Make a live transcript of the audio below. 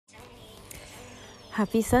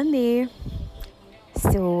Happy Sunday.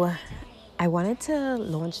 So, I wanted to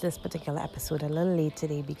launch this particular episode a little late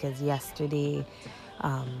today because yesterday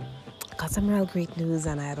I got some real great news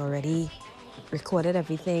and I had already recorded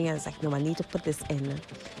everything. I was like, no, I need to put this in.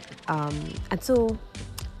 And so,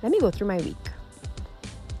 let me go through my week.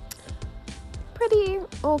 Pretty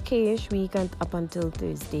okay-ish week up until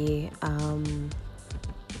Thursday.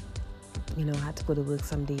 I had to go to work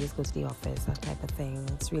some days, go to the office, that type of thing.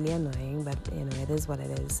 It's really annoying, but, it is what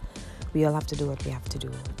it is. We all have to do what we have to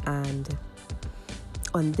do. And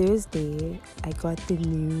on Thursday, I got the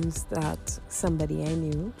news that somebody I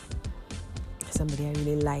knew, somebody I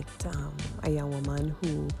really liked, a young woman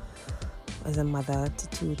who was a mother to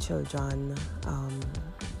 2 children,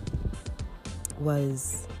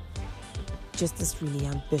 was just this really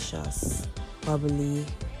ambitious, bubbly,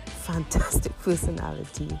 fantastic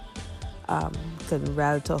personality. Could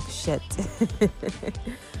well talk shit.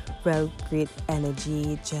 Well, great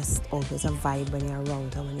energy, just always a vibe when you're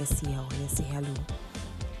around her, when you see her, when you say hello.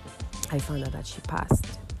 I found out that she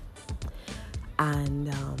passed. And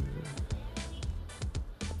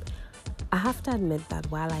I have to admit that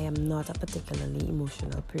while I am not a particularly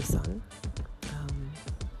emotional person,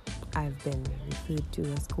 I've been referred to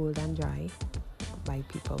as cold and dry by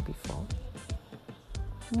people before.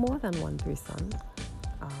 More than one person.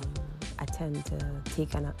 I tend to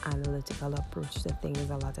take an analytical approach to things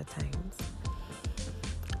a lot of times.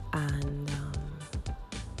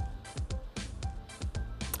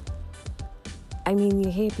 And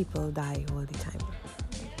you hear people die all the time.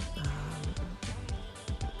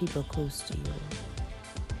 People close to you,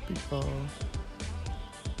 people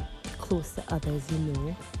close to others you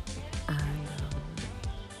know. And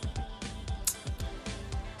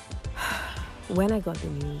when I got the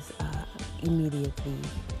news, immediately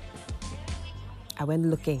I went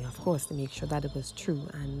looking, of course, to make sure that it was true.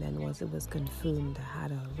 And then once it was confirmed, I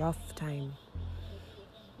had a rough time,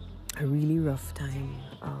 a really rough time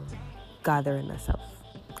gathering myself.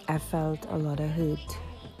 I felt a lot of hurt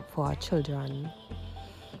for our children,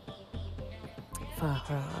 for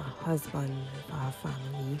her husband, for her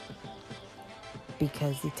family,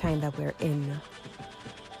 because the time that we're in,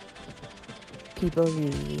 people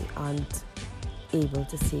really aren't able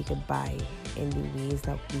to say goodbye in the ways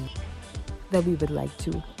that we would like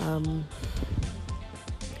to.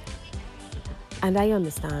 And I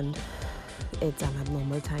understand it's an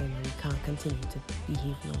abnormal time and we can't continue to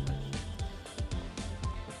behave normally.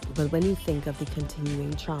 But when you think of the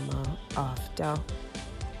continuing trauma after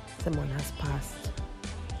someone has passed,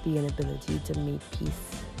 the inability to make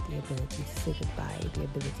peace, the ability to say goodbye, the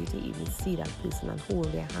ability to even see that person and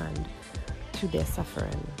hold their hand through their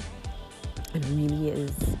suffering, it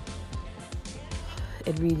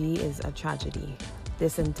really is a tragedy.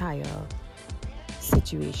 This entire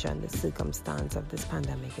situation, the circumstance of this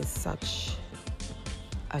pandemic is such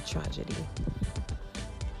a tragedy.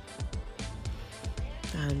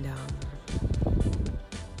 And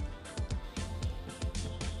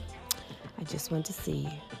I just want to say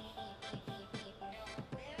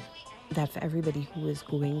that for everybody who is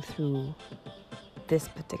going through this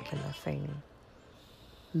particular thing,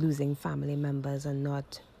 losing family members and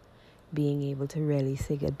not being able to really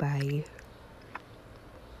say goodbye,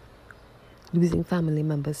 losing family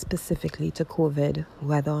members specifically to COVID,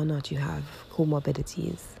 whether or not you have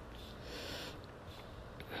comorbidities,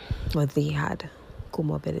 or they had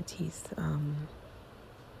comorbidities.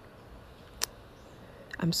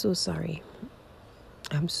 I'm so sorry.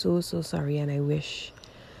 I'm so sorry, and I wish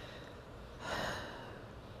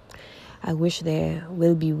there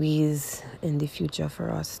will be ways in the future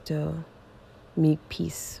for us to make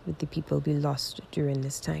peace with the people we lost during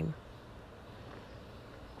this time.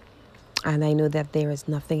 And I know that there is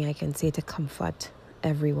nothing I can say to comfort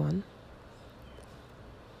everyone.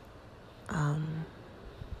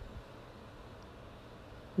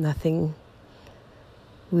 Nothing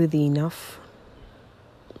worthy enough,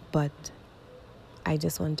 but I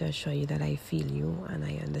just want to assure you that I feel you and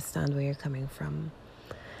I understand where you're coming from,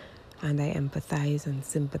 and I empathize and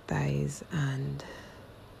sympathize, and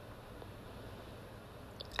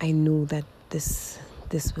I know that this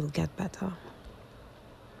will get better.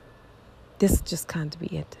 This just can't be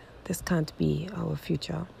it. This can't be our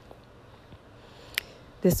future.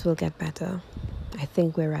 This will get better. I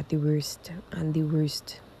think we're at the worst, and the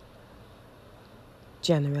worst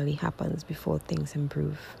generally happens before things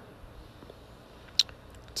improve.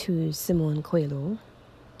 To Simone Coelho,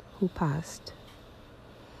 who passed,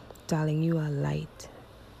 darling, you are light.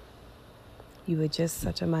 You were just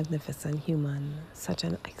such a magnificent human, such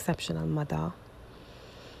an exceptional mother.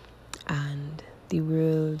 And the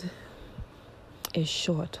world is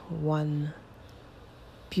short one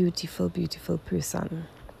beautiful, beautiful person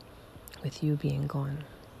with you being gone.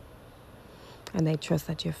 And I trust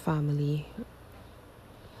that your family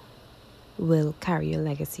will carry your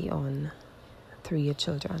legacy on through your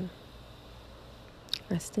children.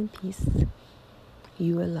 Rest in peace.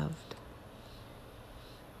 You are loved.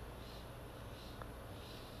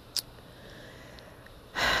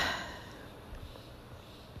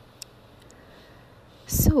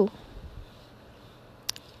 So,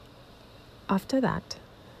 after that,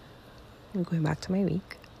 I'm going back to my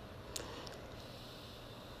week.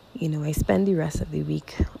 I spend the rest of the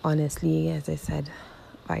week, honestly, as I said,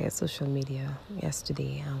 via social media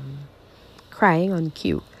yesterday, crying on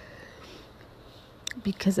cue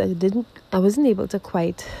because I wasn't able to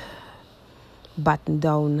quite button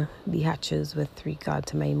down the hatches with regard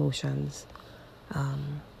to my emotions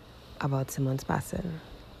about Simone's passing.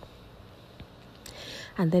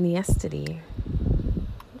 And then yesterday,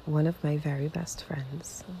 one of my very best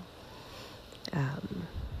friends,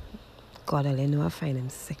 God only know I find him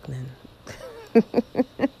sickening,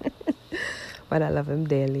 but I love him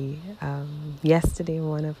dearly. Yesterday,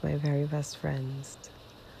 one of my very best friends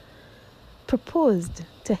proposed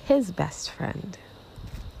to his best friend,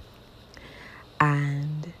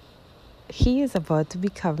 and he is about to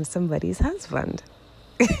become somebody's husband.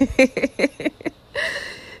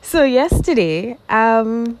 So yesterday,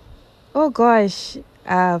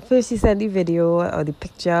 first he sent the video or the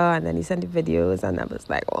picture, and then he sent the videos, and I was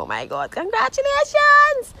like, oh my God,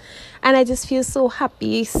 congratulations! And I just feel so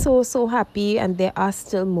happy, so happy. And there are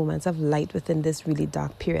still moments of light within this really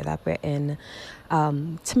dark period that we're in.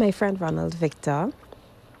 To my friend Ronald Victor,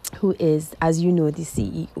 who is, as you know, the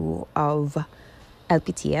CEO of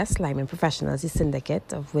LPTS, Lyman Professionals, the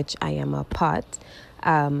syndicate of which I am a part.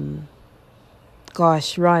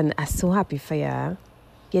 Gosh, Ron, I'm so happy for you.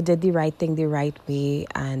 You did the right thing the right way,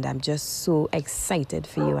 and I'm just so excited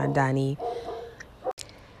for you and Danny.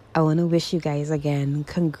 I want to wish you guys again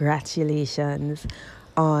congratulations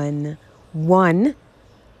on, one,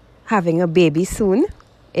 having a baby soon.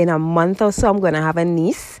 In a month or so, I'm going to have a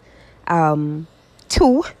niece. 2,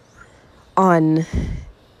 on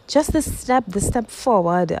just the step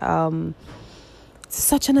forward.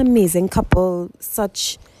 Such an amazing couple.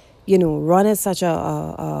 Ron is such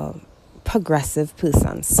a progressive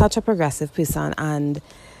person, and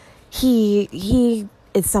he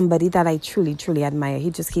is somebody that I truly, truly admire. He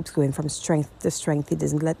just keeps going from strength to strength. He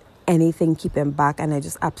doesn't let anything keep him back, and I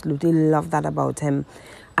just absolutely love that about him.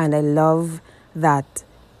 And I love that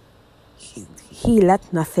he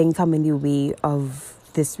let nothing come in the way of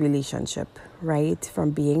this relationship, right?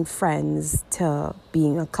 From being friends to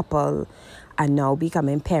being a couple, and now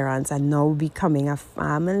becoming parents, and now becoming a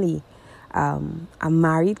family, a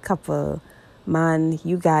married couple. Man,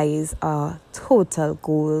 you guys are total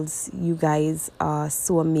goals. You guys are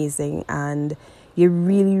so amazing, and you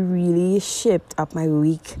really, really shaped up my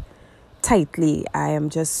week tightly. I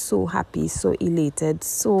am just so happy, so elated,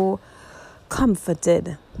 so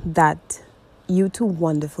comforted that you two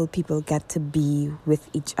wonderful people get to be with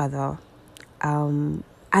each other. And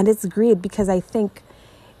it's great because I think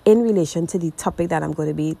in relation to the topic that I'm going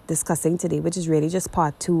to be discussing today, which is really just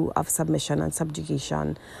part 2 of submission and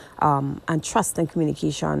subjugation, and trust and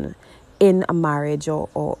communication in a marriage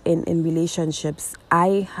or in relationships,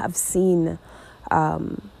 I have seen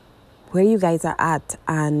where you guys are at,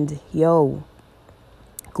 and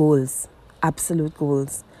goals, absolute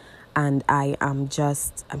goals. And I'm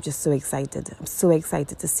just so excited. I'm so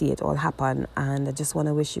excited to see it all happen, and I just want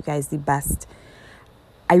to wish you guys the best.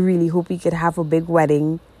 I really hope we could have a big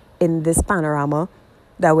wedding in this panorama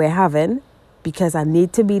that we're having, because I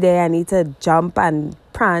need to be there. I need to jump and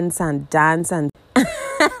prance and dance, and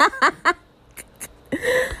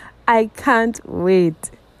I can't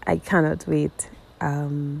wait. I cannot wait.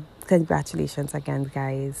 Congratulations again,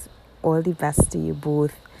 guys. All the best to you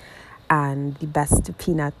both, and the best to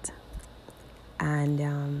Peanut. And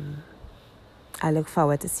I look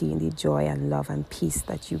forward to seeing the joy and love and peace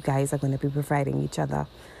that you guys are going to be providing each other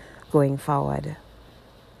going forward.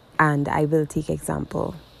 And I will take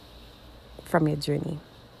example from your journey.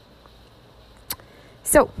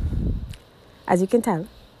 So, as you can tell,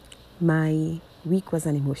 my week was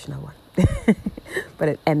an emotional one. But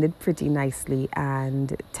it ended pretty nicely,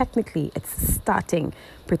 and technically it's starting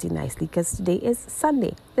pretty nicely because today is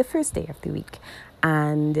Sunday, the first day of the week.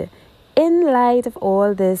 And in light of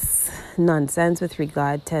all this nonsense with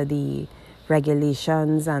regard to the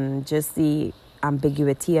regulations and just the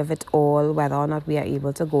ambiguity of it all, whether or not we are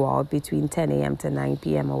able to go out between 10 a.m. to 9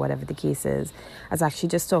 p.m. or whatever the case is. I was actually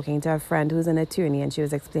just talking to a friend who's an attorney, and she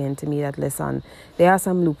was explaining to me that, listen, there are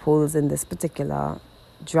some loopholes in this particular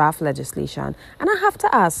draft legislation. And I have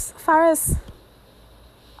to ask, Faris,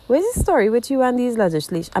 where's the story with you and these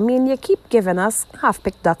legislation? I mean, you keep giving us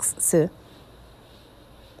half-picked ducks, sir.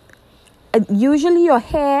 Usually your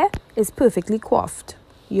hair is perfectly coiffed.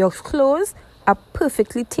 Your clothes are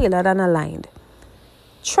perfectly tailored and aligned.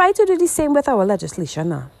 Try to do the same with our legislation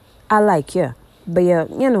now. I like you, but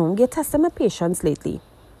you're testing my patience lately.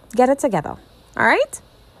 Get it together. All right?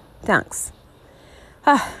 Thanks.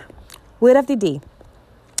 Word of the day.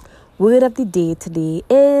 Word of the day today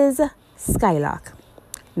is skylark.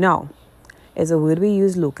 Now, it's a word we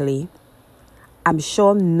use locally. I'm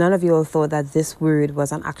sure none of you all thought that this word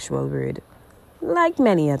was an actual word. Like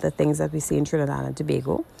many other things that we see in Trinidad and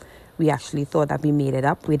Tobago, we actually thought that we made it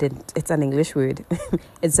up. We didn't. It's an English word.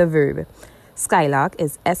 It's a verb. Skylark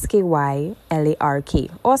is Skylark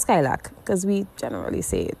or skylark because we generally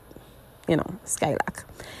say it, skylark.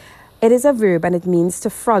 It is a verb and it means to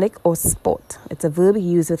frolic or sport. It's a verb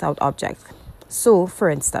used without object. So, for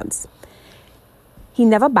instance, he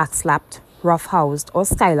never backslapped, roughhoused, or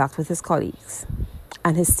skylarked with his colleagues.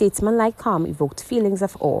 And his statesman-like calm evoked feelings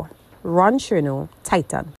of awe. Ron Chernow,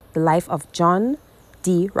 Titan, The Life of John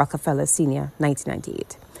D. Rockefeller Sr.,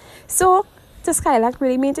 1998. So, to skylark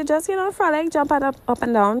really mean to just, frolic, jump up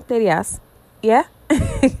and down, play the ass. Yeah?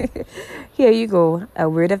 Here you go, a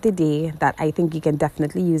word of the day that I think you can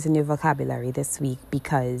definitely use in your vocabulary this week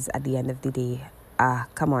because at the end of the day,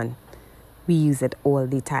 come on, we use it all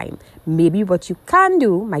the time. Maybe what you can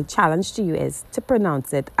do, my challenge to you is to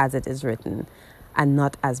pronounce it as it is written and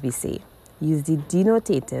not as we say. Use the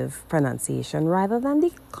denotative pronunciation rather than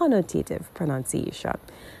the connotative pronunciation.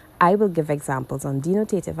 I will give examples on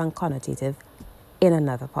denotative and connotative in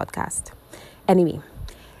another podcast. Anyway,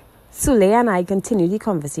 Sule and I continue the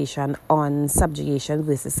conversation on subjugation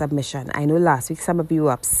versus submission. I know last week some of you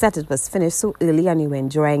were upset it was finished so early and you were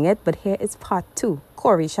enjoying it, but here is part 2.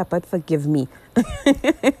 Corey Shepherd, forgive me.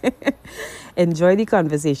 Enjoy the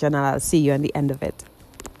conversation and I'll see you on the end of it.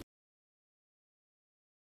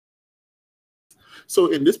 So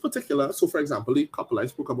in this particular, for example, the couple I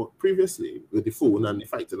spoke about previously with the phone and the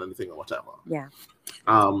fighting and the thing or whatever. Yeah.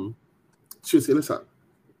 She would say, listen,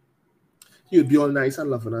 you'd be all nice and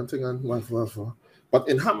loving and thing and whatever. But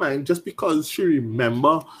in her mind, just because she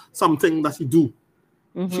remember something that he do,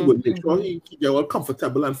 she would make sure he get all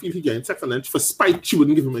comfortable and feel he getting sex, and then for spite, she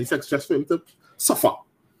wouldn't give him any sex just for him to suffer.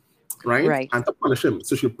 Right? And to punish him.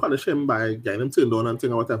 So she'll punish him by getting him turned on and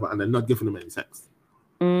thing or whatever, and then not giving him any sex.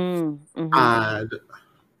 And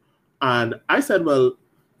I said, well,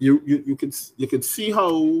 you could see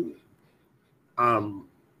how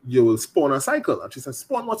you will spawn a cycle. And she said,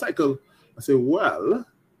 spawn what cycle? I said, well,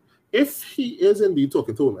 if he is indeed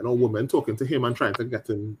talking to a woman or woman talking to him and trying to get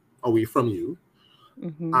him away from you,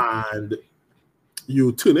 and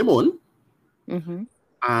you turn him on,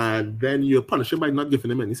 and then you punish him by not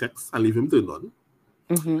giving him any sex and leave him turned on,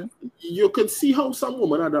 you can see how some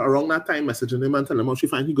woman around that time messaging him and telling him how she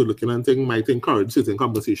find he good looking and thing might encourage certain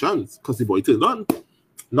conversations because the boy turned on.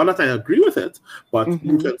 Not that I agree with it, but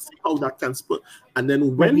you can see how that can split. And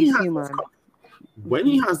then when he has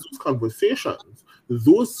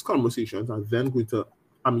those conversations are then going to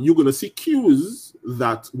you're going to see cues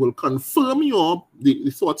that will confirm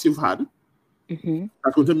the thoughts you've had.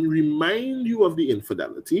 That's going to remind you of the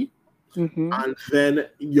infidelity. And then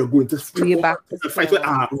you're going to fight with,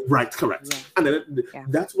 right, correct. Yeah. And then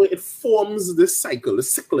that's where it forms this cycle, the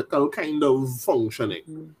cyclical kind of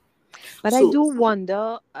functioning. But I do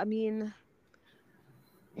wonder, I mean,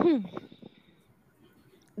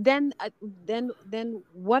 then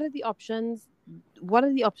what are the options? What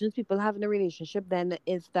are the options people have in a relationship then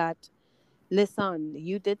is that, listen,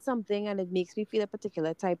 you did something and it makes me feel a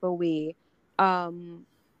particular type of way. And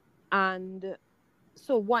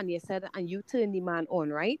so one, you said, and you turn the man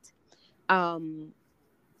on, right?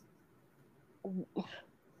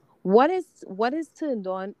 What is turned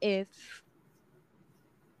on if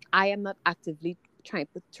I am not actively trying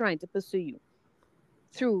to pursue you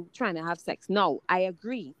through trying to have sex? No, I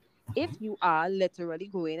agree. If you are literally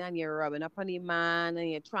going and you're rubbing up on the man and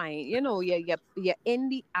you're trying, you're in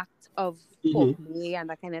the act of foreplay and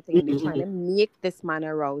that kind of thing, and you're trying to make this man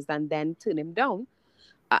aroused and then turn him down,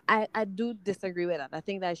 I do disagree with that. I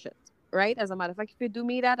think that should, right? As a matter of fact, if you do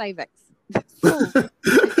me that, I vex. So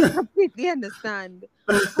I completely understand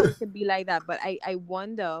how it can be like that. But I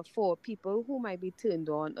wonder for people who might be turned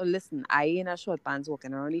on, or listen, I in a short pants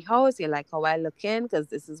walking around the house, you like how I look in because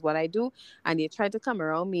this is what I do, and you try to come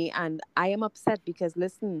around me and I am upset because,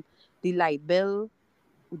 listen, the light bill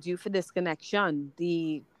due for disconnection,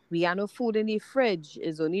 we have no food in the fridge,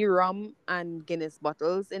 is only rum and Guinness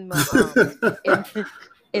bottles in my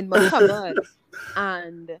in my cupboard,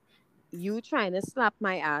 and you trying to slap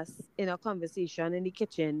my ass in a conversation in the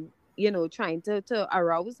kitchen, you know, trying to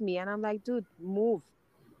arouse me, and I'm like, dude, move.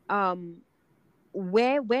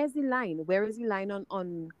 Where's the line? Where is the line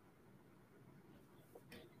on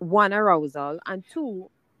one, arousal, and two,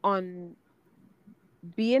 on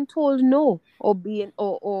being told no, or being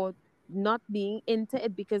or not being into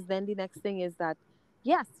it? Because then the next thing is that,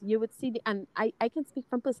 yes, you would see and I can speak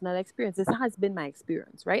from personal experience. This has been my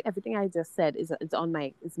experience, right? Everything I just said is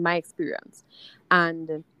my experience.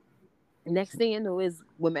 And next thing you know is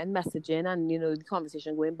women messaging, and, you know, the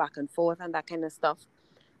conversation going back and forth and that kind of stuff.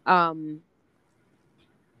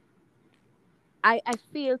 I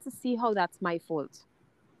fail to see how that's my fault.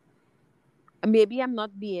 Maybe I'm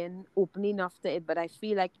not being open enough to it, but I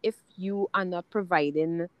feel like if you are not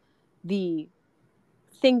providing the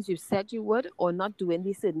things you said you would, or not doing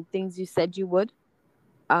the certain things you said you would,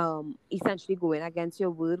 essentially going against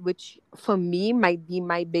your word, which for me might be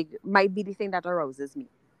the thing that arouses me,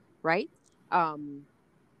 right?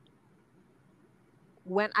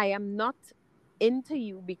 When I am not into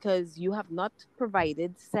you because you have not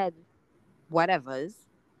provided said whatevers,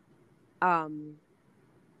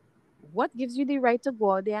 what gives you the right to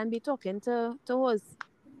go out there and be talking to us?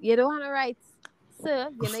 You don't have a right, sir.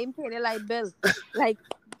 You're not even paying a light bill. Like,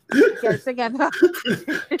 get it together.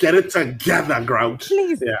 Get it together, Grouch.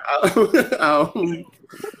 Please. Yeah.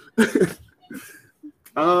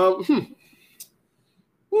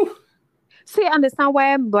 See, understand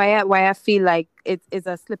why I feel like it is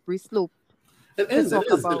a slippery slope. It is a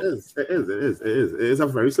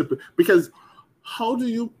very slippery, because how do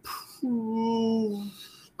you prove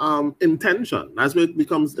intention? That's where it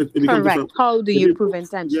becomes correct. Different. How do you prove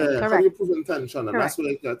intention? Yeah, correct. How do you prove intention? And that's where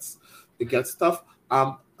it gets tough.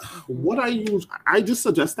 What I just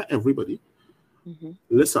suggest to everybody,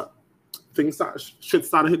 listen, things shit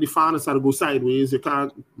started to hit the fan and started to go sideways. You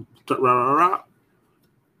can't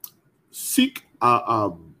seek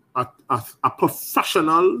a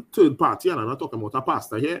professional third party, and I'm not talking about a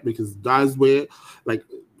pastor here, because that's where, like,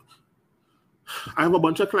 I have a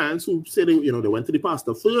bunch of clients who say they went to the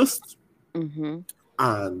pastor first, and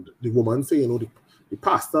the woman say, the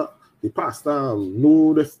pastor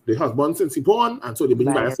know the husband since he born, and so they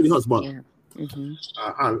bring bias to the husband,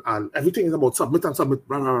 and everything is about submit, blah, blah,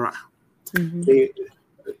 blah.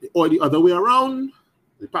 Or the other way around.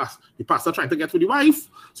 The pastor trying to get with the wife,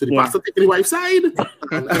 so the pastor taking the wife's side,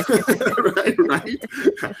 and, right.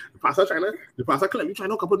 The pastor clearly trying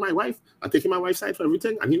to hook up with my wife and taking my wife's side for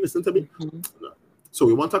everything, and he listen to me. So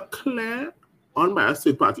we want a clear, unbiased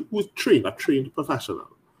third party who's a trained professional,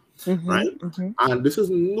 right? And this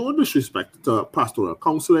is no disrespect to pastoral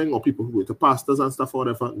counseling or people who go to pastors and stuff or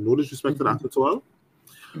whatever. No disrespect to that at all.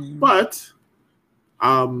 But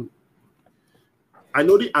I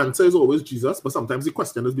know the answer is always Jesus, but sometimes the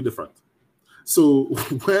question is be different. So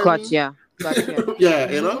when Gotcha. Yeah,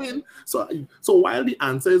 you know what I mean? So while the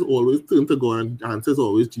answer is always turned to God and the answer is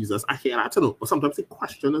always Jesus, I hear that, but sometimes the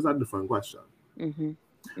question is a different question. You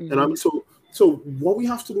know what I mean? So what we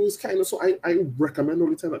have to do is kind of, so I recommend all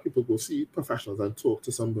the time that people go see professionals and talk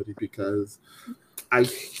to somebody, because I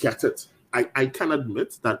get it. I can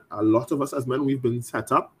admit that a lot of us as men, we've been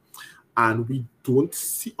set up and we don't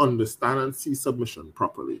understand and see submission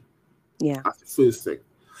properly. Yeah. That's the first thing.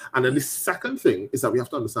 And then the second thing is that we have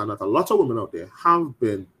to understand that a lot of women out there have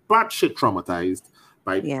been batshit traumatized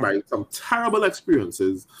by some terrible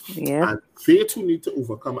experiences. Yeah. And they too need to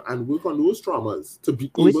overcome and work on those traumas to be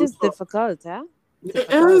able to... Which is difficult, huh?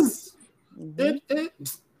 It is. It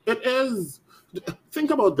is.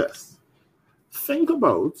 Think about this.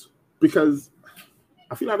 Because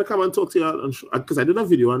I feel like I come and talk to you because I did a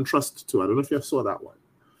video on trust too. I don't know if you saw that one.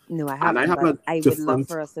 No, I haven't. I would love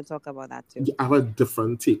for us to talk about that too. I have a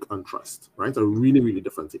different take on trust, right? A really, really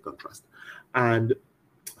different take on trust. And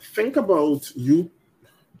think about you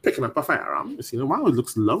picking up a firearm. You see, wow, it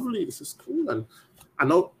looks lovely. This is cool. And I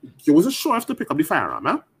know you wasn't sure if to pick up the firearm,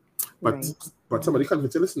 huh? But somebody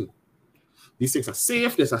convinced you, listen, these things are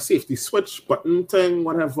safe. There's a safety switch button thing,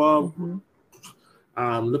 whatever.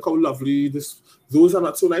 Look how lovely those are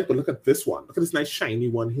not so nice, but look at this one. Look at this nice shiny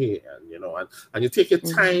one here, and you take your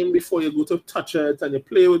time before you go to touch it, and you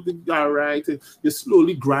play with the guy, right? And you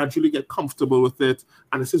slowly, gradually get comfortable with it.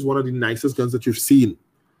 And this is one of the nicest guns that you've seen.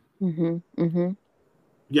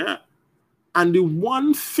 Yeah. And the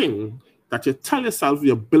one thing that you tell yourself,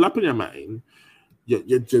 you build up in your mind,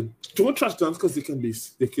 you don't trust guns because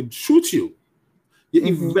they can shoot you.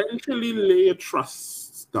 You eventually lay your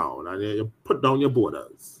trust down and you put down your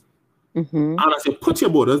borders. And as you put your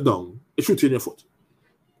borders down, it shoots you in your foot.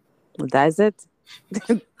 Well, that's it.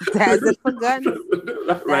 There's it for guns.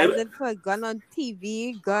 Right? There's it for gun on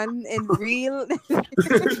TV, gun in real.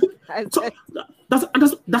 So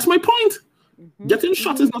that's my point. Getting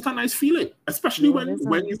shot is not a nice feeling, especially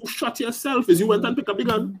when you shot yourself as you went and pick up the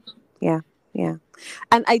gun. Yeah.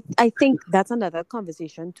 And I think that's another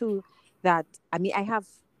conversation too, that, I mean, I have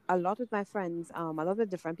a lot with my friends, a lot of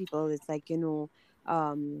different people. It's like, you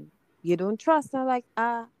don't trust. I'm like,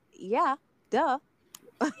 yeah, duh.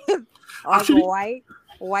 Actually,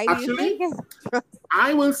 why do you think it's trust?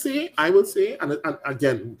 I will say, and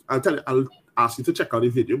again, I'll ask you to check out the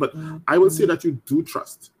video, but I will say that you do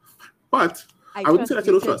trust. But I wouldn't say that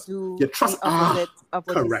you don't trust. You trust of what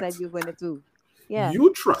correct. you said you're going to do. Yeah.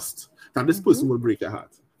 You trust that this person will break your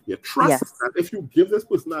heart. You trust that if you give this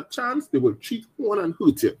person a chance, they will cheat on and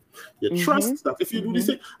hurt you. You trust that if you do this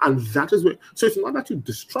thing, and that is where. So it's not that you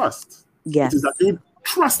distrust. Yes. It is that you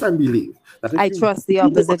trust and believe. That I trust the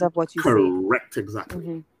opposite of what you say. Correct,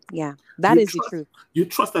 exactly. Yeah, that is the truth. You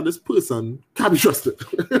trust that this person can be trusted.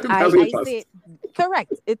 I say,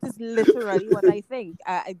 correct. It is literally what I think.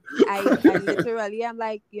 I literally am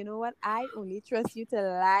like, you know what? I only trust you to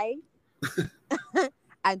lie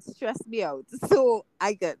and stress me out. So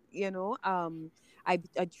I get, I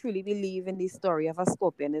truly believe in the story of a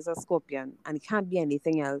scorpion is a scorpion and it can't be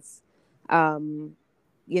anything else.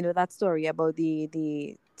 That story about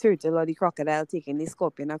the turtle or the crocodile taking the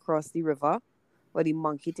scorpion across the river, or the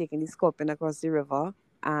monkey taking the scorpion across the river,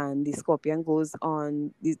 and the scorpion goes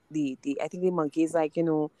on the I think the monkey is like,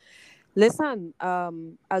 listen,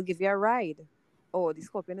 I'll give you a ride. Oh, the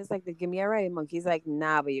scorpion is like, give me a ride. The monkey's like,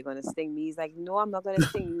 nah, but you're gonna sting me. He's like, no, I'm not gonna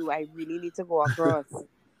sting you. I really need to go across.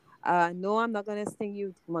 No, I'm not gonna sting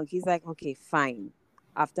you. The monkey's like, okay, fine.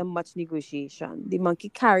 After much negotiation, the monkey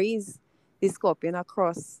carries the scorpion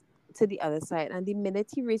across to the other side, and the minute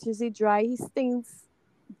he reaches the dry, he stings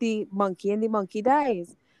the monkey, and the monkey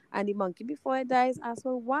dies. And the monkey, before it dies, asks,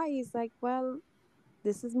 well, why? He's like, well,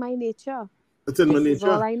 this is my nature. It's in my nature. This is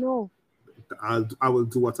all I know. I will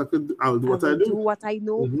do what I could do. I will do what I do. Do what I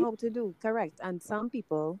know how to do. Correct. And some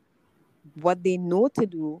people, what they know to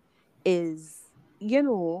do is,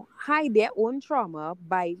 hide their own trauma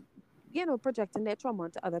by, projecting their trauma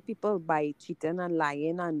onto other people by cheating and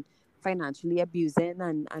lying and financially abusing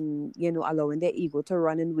and allowing their ego to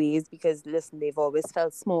run in ways because, listen, they've always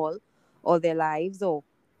felt small all their lives or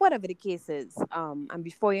whatever the case is. And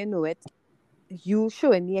before you know it, you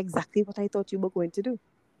showing me exactly what I thought you were going to do.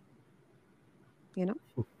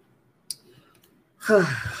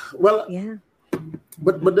 Well, yeah.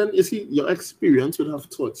 But then you see, your experience would have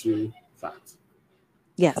taught you that.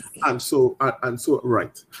 Yes. And so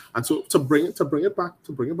right. And so to bring it back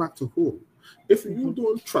to home, if you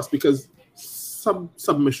don't trust, because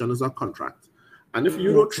submission is a contract, and if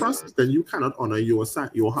you don't trust, then you cannot honor your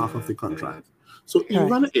half of the contract. So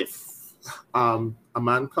even if a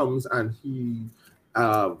man comes and he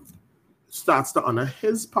starts to honor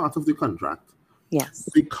his part of the contract, yes,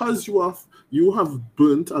 because you have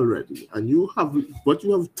burnt already, and you have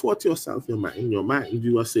taught yourself, your mind,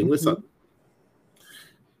 you are saying, listen,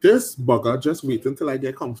 this bugger just wait until I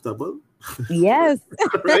get comfortable. Yes.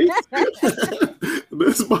 Right?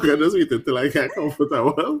 This bugger just wait until I get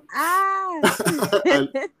comfortable.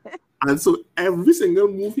 and so every single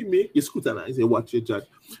move he make, you scrutinize, you watch, you judge.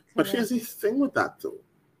 But here's the thing with that though.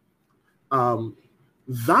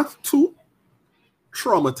 That too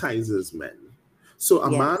traumatizes men. So a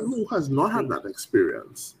man who has not had that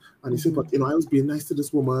experience, and he said, but I was being nice to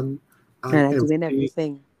this woman. And I'm doing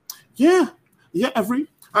everything. Yeah.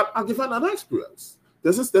 I'll give you another experience.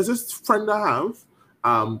 There's this friend I have.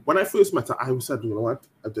 When I first met her, I said, you know what?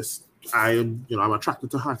 I'm attracted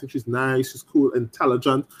to her. I think she's nice, she's cool,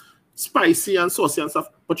 intelligent, spicy and saucy and stuff.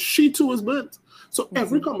 But she too is burnt. So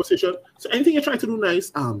every conversation, so anything you try to do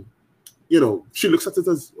nice, she looks at it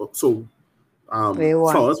as so.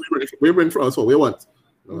 Flowers. We bring flowers for we want.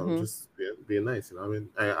 Just being nice. I mean,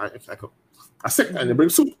 I sick and you bring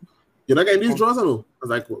soup. You're not getting these drawers, I know. I was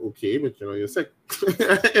like, well, okay, but you're sick.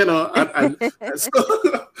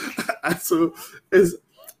 and so it's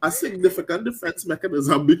a significant defense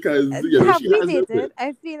mechanism because she has dated?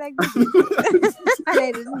 I feel like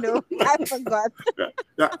I didn't know. I forgot.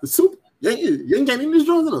 The soup. You ain't getting these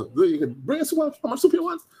drawers, I know. You can bring a soup out. How much soup you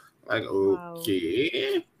want? Like,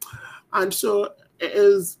 okay. Wow. And so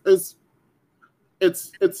it's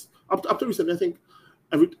up to recently, I think.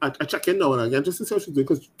 I check in now and again just to see how she's doing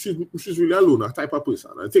because she's really a loner type of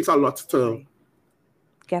person. It takes a lot to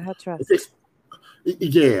get her trust. It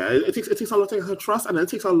takes a lot to get her trust, and it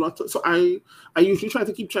takes a lot. So I usually try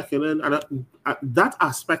to keep checking in, and that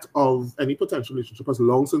aspect of any potential relationship has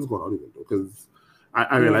long since gone out the window because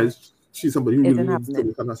I realized she's somebody who really needs to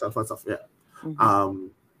work on herself and stuff. Yeah.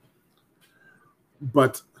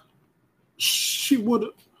 But she would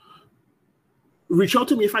reach out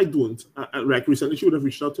to me if I don't. Like recently, she would have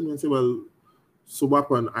reached out to me and say, "Well, so what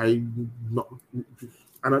when I'm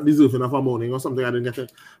not deserving of a morning or something, I didn't get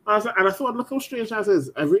it." And I thought, look how strange that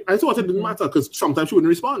is. I thought it didn't matter because sometimes she wouldn't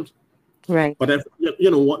respond. Right. But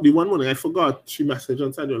you know what? The one morning I forgot, she messaged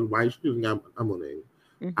and said, why she didn't get a morning,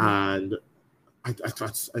 and I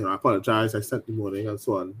apologized. I sent the morning and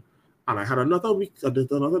so on, and I had another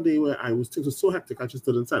day where things were so hectic I just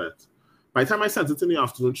didn't send it. By the time I sent it in the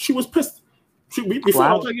afternoon, she was pissed. We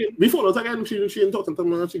followed again. She didn't talk to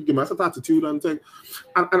me. She gave us an attitude and thing,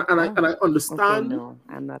 and I understand. Okay, no,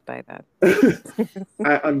 I'm not like that.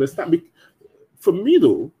 I understand. For me,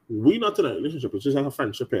 though, we're not in a relationship. It's just like a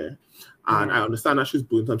friendship here. And I understand that she's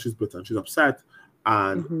burnt and she's bitter and she's upset.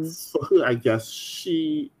 And for her, I guess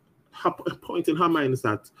her point in her mind is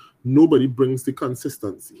that nobody brings the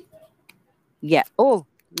consistency. Yeah. Oh,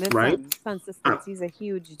 listen, right? Consistency is a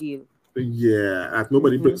huge deal. Yeah,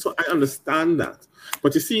 nobody brings. So I understand that.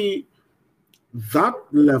 But you see, that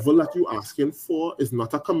level that you're asking for is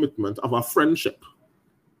not a commitment of a friendship.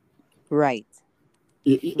 Right.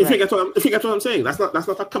 If you get what I'm saying, that's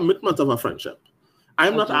not a commitment of a friendship.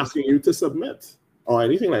 I'm not asking you to submit or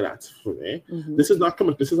anything like that for me. This is not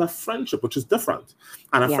commitment. This is a friendship, which is different.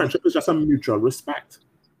 And a friendship is just a mutual respect.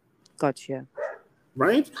 Gotcha.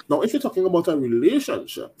 Right? Now, if you're talking about a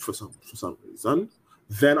relationship for some reason,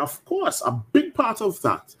 then of course a big part of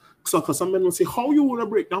that. So for some men will say, how you want to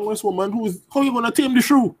break down this woman how you going to tame the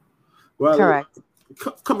shoe? Well, correct.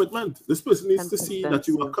 Commitment. This person needs to see that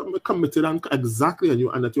you are committed and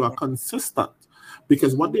that you are consistent.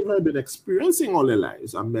 Because what they've been experiencing all their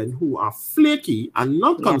lives are men who are flaky and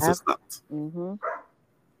not consistent.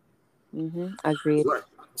 Agreed. Right.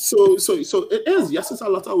 So it is. Yes, it's a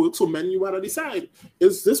lot of work. So men, you want to decide: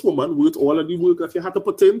 is this woman worth all of the work that you had to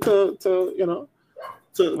put in to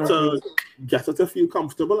get her to feel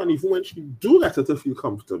comfortable? And even when she do get her to feel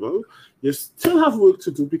comfortable, you still have work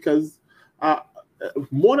to do because.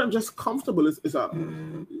 More than just comfortable is you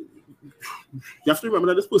have to remember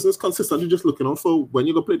that this person is consistently just looking out for when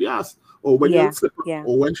you go play the ass or when you slip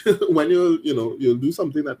or when you'll do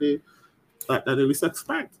something that they least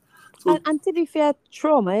expect. So, and to be fair,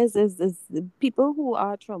 trauma is people who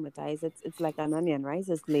are traumatized. It's like an onion, right?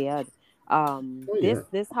 It's layered.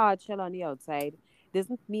 This hard shell on the outside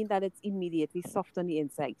doesn't mean that it's immediately soft on the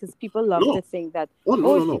inside because people love to think that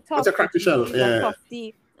no. It's a cracky shell.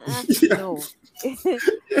 Softy. No.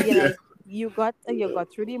 you got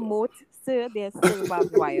through the moat, sir. There's still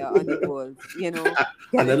barbed wire on the walls, and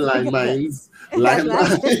then landmines,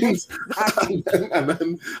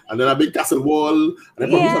 and then a big castle wall, and then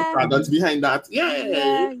probably some dragons behind that. You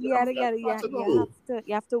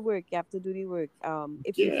have to work. You have to do the work.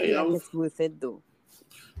 If you feel like it's worth it, though.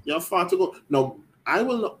 You have far to go. Now, I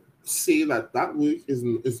will not say that work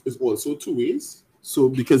is also two ways. So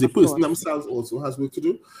because the person themselves also has work to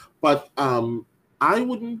do, but I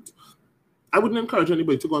wouldn't encourage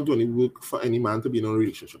anybody to go and do any work for any man to be in a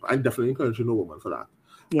relationship. I definitely encourage no woman for that.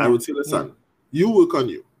 I would say, listen, you work on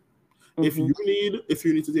you. If you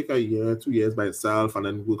need to take a year, 2 years by yourself and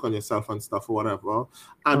then work on yourself and stuff or whatever,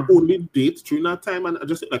 and only date during that time and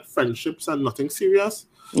just like friendships and nothing serious,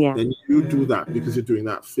 then you do that because you're doing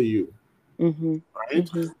that for you. Right?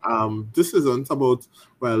 This isn't about,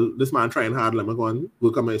 well, this man trying hard, let me go and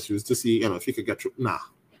work on my issues to see if he could get through. Nah.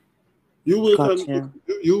 You work on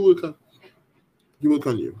you work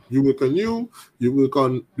on you. You work on you. You work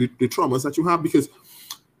on the traumas that you have because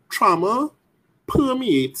trauma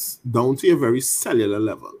permeates down to a very cellular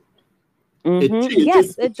level. It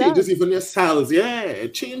changes even your cells. Yeah,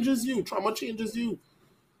 it changes you. Trauma changes you.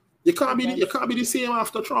 You can't be the same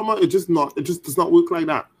after trauma. It just does not work like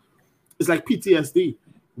that. It's like PTSD.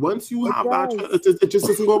 Once you have that, it just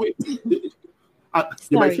doesn't go away.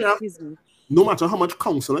 No matter how much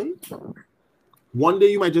counseling, one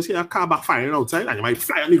day you might just hear a car backfiring outside and you might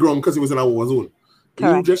fly on the ground because it was in a war zone.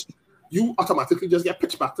 You automatically just get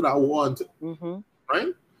pitched back to that war.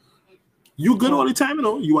 Right? You good all the time,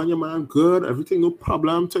 you and your man good, everything, no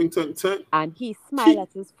problem. And he smiled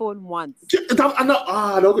at his phone once. I'm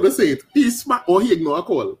not going to say it. He smiled, or he ignored a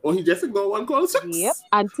call, or he just ignored one call. Yep,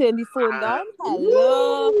 and turn the phone down.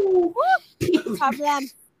 Hello.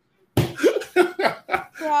 Problems.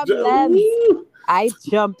 I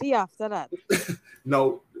jumpy after that.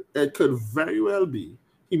 Now, it could very well be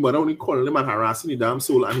he might only calling him and harassing the damn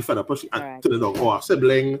soul and he fed up to the dog or a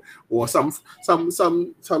sibling or some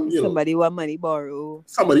somebody want money borrow.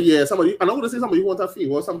 Somebody, I'm not gonna say somebody who wants a fee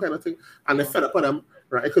or some kind of thing and they fed up on them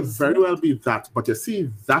Right? It could very well be that, but you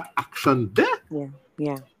see that action there. Yeah,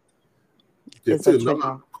 yeah. It's a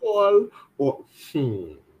call or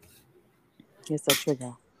It's a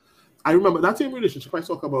trigger. I remember that same relationship I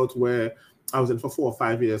talk about where I was in for 4 or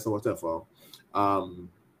 5 years or whatever.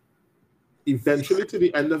 Eventually, to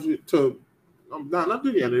the end of not to the end of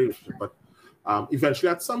the relationship, but eventually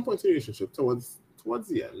at some point in the relationship, towards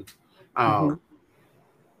the end,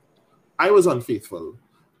 I was unfaithful,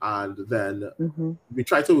 and then we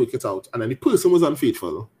tried to work it out, and then the person was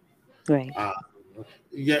unfaithful. Right.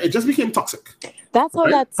 Yeah, it just became toxic. That's how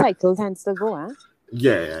that cycle tends to go, huh?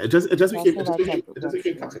 Yeah, it just became toxic.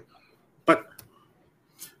 But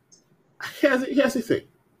here's the thing.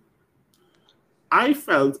 I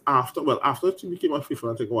felt after she became unfaithful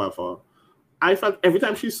and taking a while for her, I felt every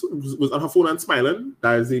time she was on her phone and smiling,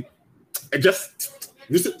 I just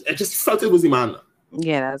felt it was the man.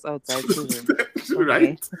 Yeah, that's outside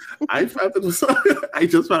right? Okay. I felt it was. I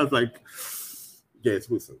just felt like, yeah, it's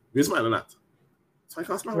Wilson. We're smiling at. So I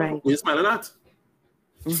can't smile. Right. We're smiling at.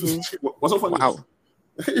 What's so funny? Wow.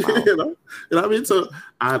 you know what I mean? So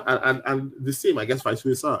and the same, I guess, vice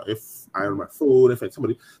versa. If I on my phone, if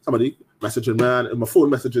somebody messaging me and my phone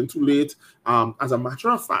messaging too late. As a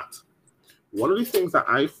matter of fact, one of the things that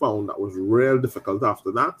I found that was real difficult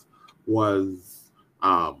after that was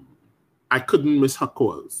I couldn't miss her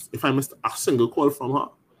calls. If I missed a single call from her,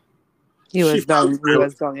 he was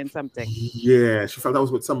going in something. Yeah, she felt I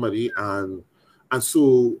was with somebody, and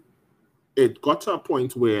so it got to a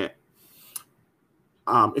point where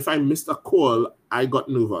if I missed a call, I got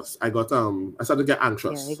nervous. I started to get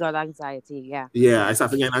anxious. Yeah, you got anxiety, yeah. Yeah, I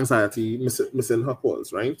started getting anxiety, missing her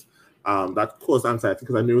calls, right? That caused anxiety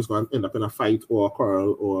because I knew it was going to end up in a fight or a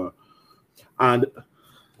quarrel and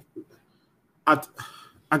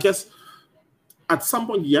I guess at some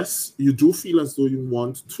point, yes, you do feel as though you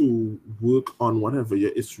want to work on whatever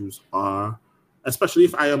your issues are, especially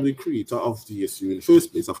if I am the creator of the issue in the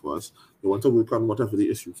first place, of course. You want to work on whatever the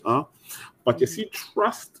issues are. But you see,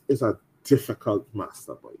 trust is a difficult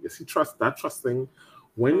master, boy. You see, trusting,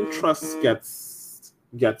 when trust gets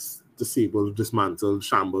disabled, dismantled,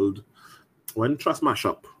 shambled, when trust mash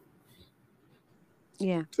up.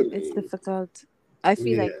 Yeah, it's difficult. I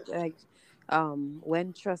feel like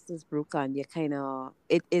when trust is broken,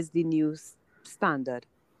 it is the new standard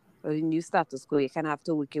or the new status quo. You kind of have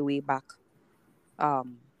to work your way back.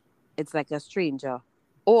 It's like a stranger,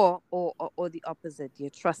 or the opposite. You're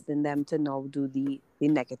trusting them to now do the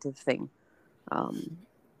negative thing.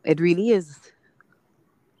 It really is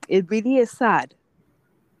sad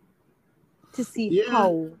to see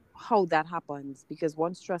how that happens, because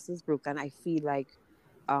once trust is broken, I feel like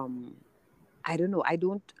I don't know. I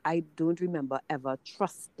don't remember ever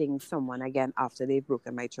trusting someone again after they've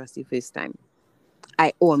broken my trust the first time.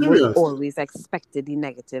 I almost always expected the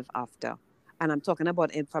negative after. And I'm talking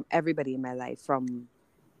about it from everybody in my life, from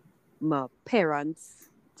my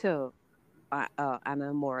parents to an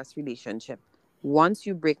amorous relationship. Once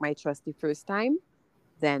you break my trust the first time,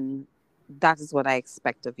 then that is what I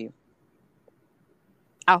expect of you.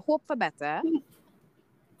 I hope for better.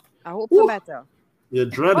 You're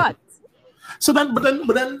dreading.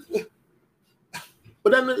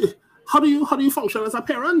 But then, how do you function as a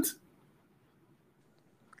parent?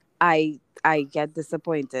 I get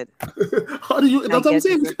disappointed. How do you? That's what I'm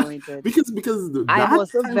saying. Because I'm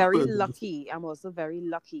also very lucky. I'm also very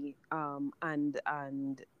lucky. And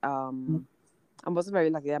I'm also very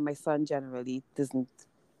lucky that my son generally doesn't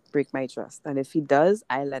break my trust. And if he does,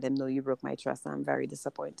 I let him know you broke my trust. I'm very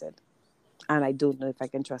disappointed, and I don't know if I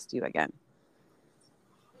can trust you again.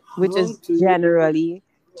 Which is generally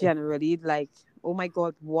like, oh my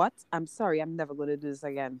God, what? I'm sorry, I'm never going to do this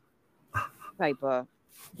again. Type of,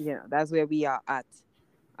 that's where we are at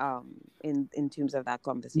in terms of that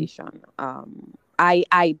conversation. That's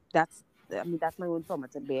my own trauma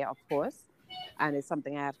to bear, of course, and it's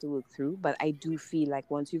something I have to work through. But I do feel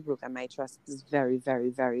like once you've broken my trust, it's very, very,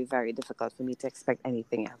 very, very difficult for me to expect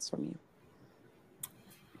anything else from you.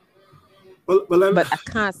 But I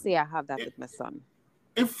can't say I have that with my son.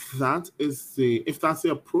 If that's the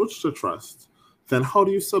approach to trust, then how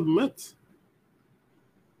do you submit?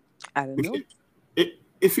 I don't know.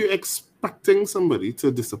 If you're expecting somebody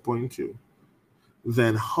to disappoint you,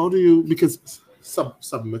 then how do you? Because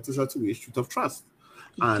submit is a two-way street of trust.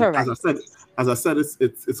 And correct. As I said,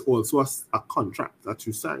 it's also a contract that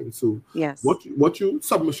you sign. So yes, what you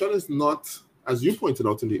submission is not, as you pointed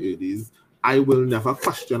out in the 80s. I will never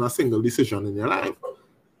question a single decision in your life.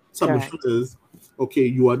 Submission is, okay,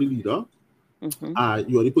 you are the leader. You are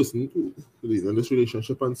the person who is in this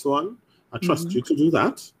relationship and so on. I trust you to do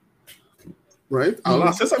that. right? I'll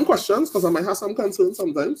ask you some questions because I might have some concerns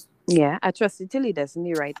sometimes. Yeah, I trust you to lead us on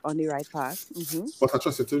the right path. But I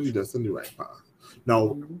trust you to lead us in the right path.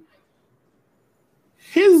 Now,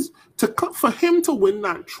 for him to win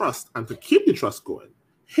that trust and to keep the trust going,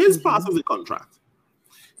 his part of the contract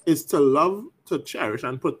is to love, to cherish,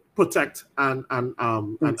 and protect and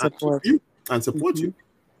support you.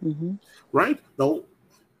 Right? Now,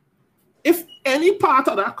 if any part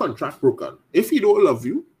of that contract broken, if he don't love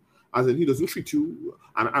you, as in he doesn't treat you,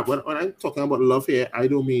 and when I'm talking about love here, I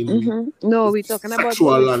don't mean no, we're talking about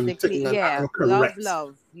sexual and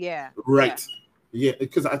love, right. Yeah,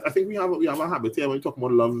 because I think we have a habit here when we talk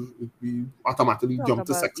about love, we automatically jump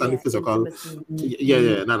to sex and the physical.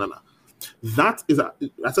 No. That's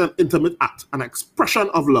an intimate act, an expression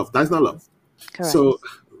of love. That's not love. Correct. So,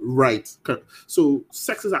 right. So,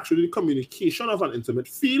 sex is actually the communication of an intimate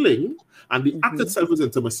feeling, and the act itself is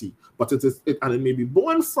intimacy. But it may be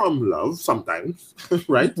born from love sometimes,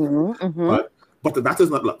 right? But that is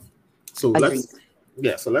not love. So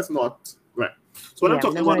let's not right. So when I'm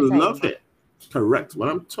talking about love here, correct. When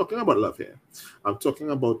I'm talking about love here, I'm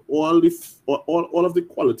talking about all of the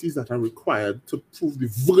qualities that are required to prove the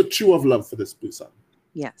virtue of love for this person.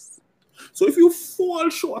 Yes. So if you fall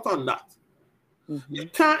short on that, you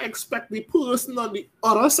can't expect the person on the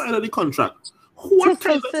other side of the contract to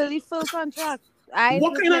fulfill the full contract.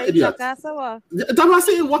 What kind of idiot? That's what I'm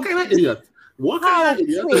saying. What kind of idiot? What kind of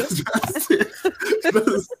idiot?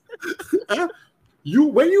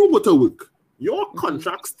 When you go to work, your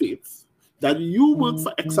contract states that you work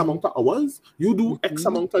for X amount of hours, you do X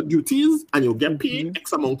amount of duties, and you get paid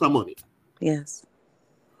X amount of money. Yes.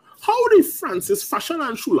 How did Francis Fashion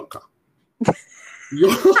and Shoe Locker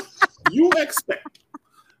you expect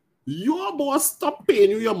your boss stop paying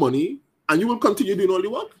you your money and you will continue doing all the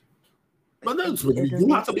work? But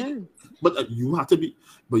you have to be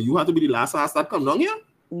the last ass that come down here.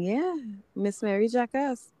 Yeah, Miss Mary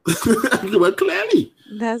Jackass. Well, clearly.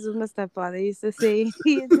 That's what my stepfather used to say.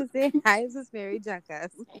 He used to say, "Hi, Miss Mary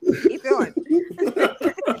Jackass." Keep going.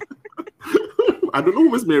 I don't know who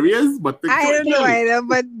Miss Mary is, but I don't know either.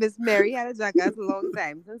 But Miss Mary had a jackass a long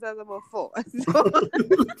time, since I was about 4. So,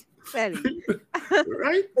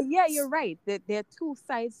 right? But yeah, you're right. There are two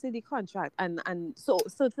sides to the contract, and so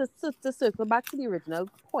to circle back to the original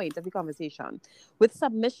point of the conversation, with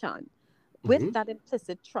submission, with that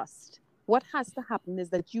implicit trust, what has to happen is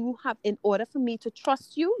that you have, in order for me to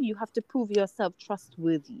trust you, you have to prove yourself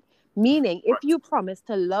trustworthy. Meaning, if you promise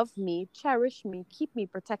to love me, cherish me, keep me,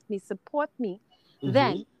 protect me, support me,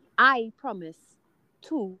 then I promise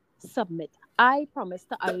to submit. I promise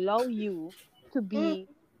to allow you to be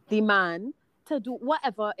the man to do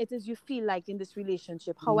whatever it is you feel like in this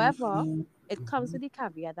relationship. However, it comes with the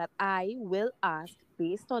caveat that I will ask,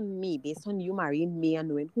 based on you marrying me and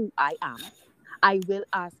knowing who I am, I will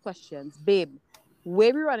ask questions. Babe,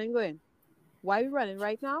 where we running going? Why are we running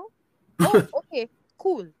right now? Oh, okay,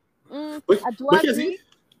 cool. But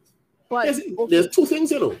there's two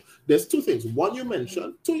things, There's two things. One you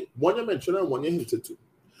mentioned, and one you hinted to.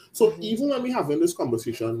 So even when we're having this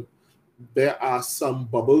conversation, there are some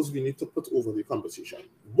bubbles we need to put over the conversation.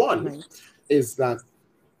 One is that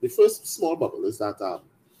the first small bubble is that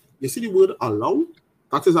you see the word allow.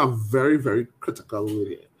 That is a very, very critical word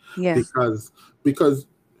here. Yes. Because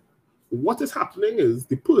what is happening is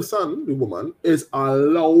the person, the woman, is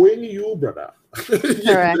allowing you, brother.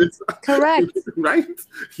 Correct. Right?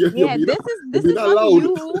 This is not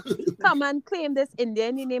you come and claim this India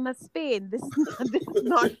in the name of Spain. This is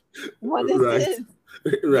not what this is.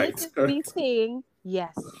 Right. This is me saying,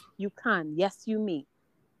 yes, you can. Yes, you may.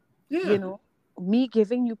 Yeah. Me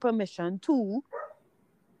giving you permission to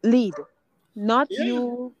lead, not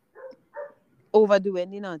you overdoing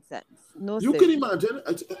the nonsense. No, you can imagine,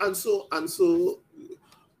 and so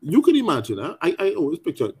you can imagine. I always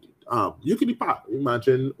picture. You can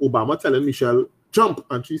imagine Obama telling Michelle jump,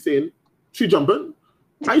 and she's saying she jumping.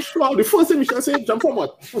 I sure the first thing Michelle said, jump for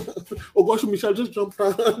what? Oh gosh, Michelle just jumped.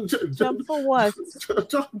 Jump for what?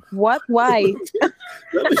 What? Why?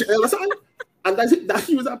 And that's it. That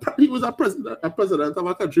he was a president of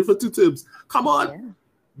our country for 2 terms. Come on.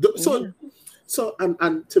 Yeah. So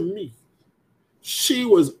and to me, she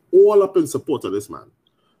was all up in support of this man.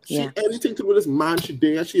 Anything to do with this man, she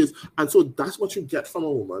is. And so that's what you get from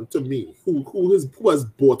a woman, to me, who has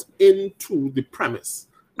bought into the premise.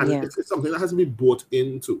 And it's something that has to be bought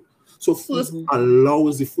into. So first, allow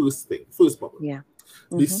is the first bubble. Yeah.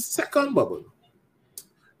 The second bubble,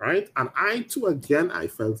 right? And I too, again, I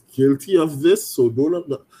felt guilty of this. So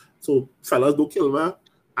fellas, don't kill me.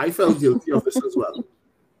 I felt guilty of this as well.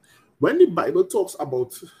 When the Bible talks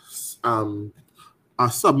about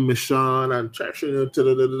submission and cherishing it.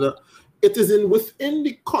 It is within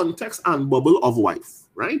the context and bubble of wife,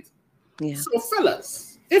 right? Yeah. So,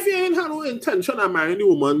 fellas, if you ain't had no intention of marrying the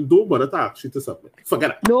woman, don't bother to ask you to submit.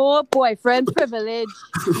 Forget it. No boyfriend privilege.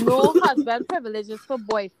 No husband privilege is for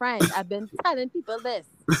boyfriend. I've been telling people this.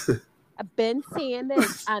 I've been saying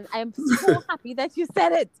this, and I'm so happy that you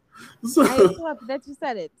said it. I'm so happy that you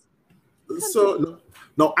said it. So,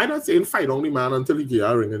 no, I'm not saying fight only man until you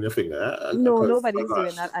get a ring on your finger. No, nobody's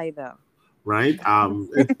doing that either. Right?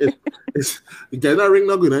 It's getting a ring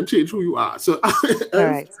not going to change who you are. So,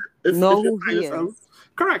 right. Who he is.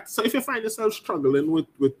 Correct. So, if you find yourself struggling with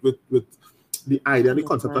the idea, the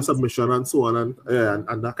concept of submission and so on,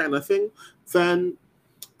 and that kind of thing, then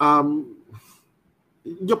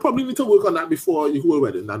you probably need to work on that before you hold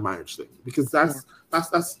wedding and marriage thing, because that's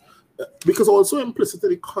because also implicit in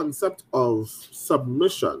the concept of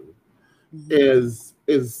submission is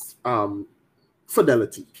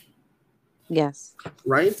fidelity. Yes.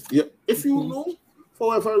 Right? Yeah. If you know for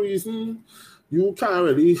whatever reason you can't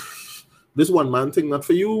really, this one man thing not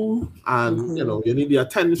for you, and you know you need the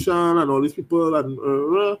attention and all these people, and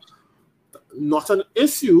not an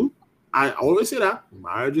issue. I always say that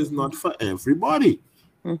marriage is not for everybody.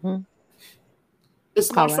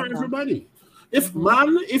 It's not for everybody. If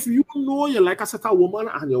you know you like a set of woman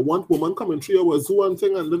and you want woman coming through you with one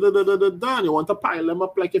thing and and you want to pile them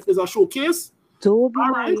up like if it's a showcase, don't be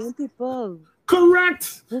marrying people.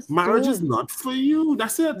 Correct. Marriage is not for you.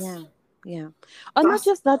 That's it. Yeah. And not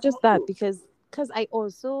just that, because I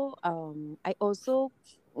also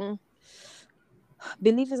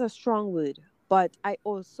believe is a strong word, but I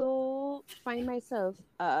also find myself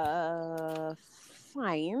I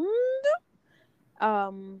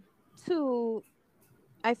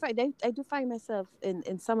do find myself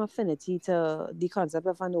in some affinity to the concept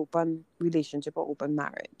of an open relationship or open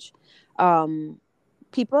marriage.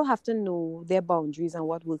 People have to know their boundaries and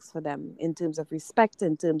what works for them in terms of respect,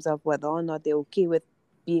 in terms of whether or not they're okay with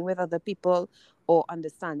being with other people, or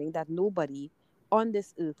understanding that nobody on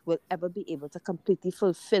this earth will ever be able to completely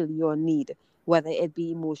fulfill your need, whether it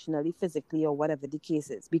be emotionally, physically, or whatever the case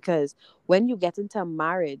is. Because when you get into a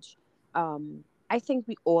marriage, I think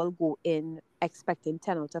we all go in expecting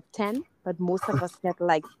 10 out of 10, but most of us get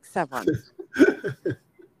like 7.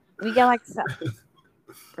 We get like 7,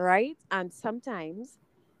 right? And sometimes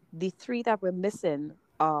the 3 that we're missing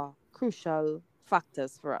are crucial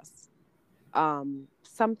factors for us.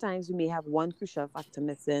 Sometimes we may have 1 crucial factor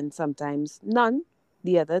missing, sometimes none.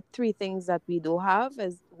 The other 3 things that we do have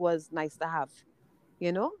was nice to have.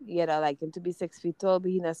 You know, you know, like him to be 6 feet tall,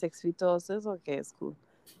 but he's not 6 feet tall, so it's okay, it's cool.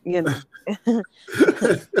 You know,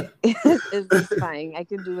 it's fine. I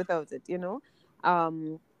can do without it, you know.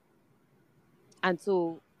 And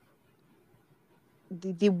so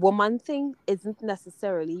the woman thing isn't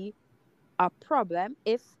necessarily a problem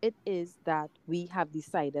if it is that we have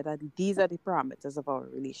decided that these are the parameters of our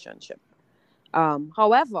relationship.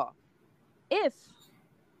 However, if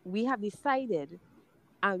we have decided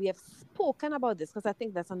and we have spoken about this, because I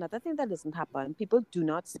think that's another thing that doesn't happen. People do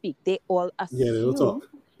not speak. They all assume.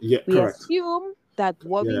 We assume that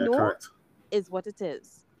what we know is what it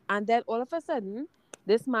is. And then all of a sudden,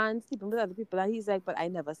 this man sleeping with other people, and he's like, but I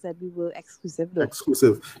never said we were exclusive though.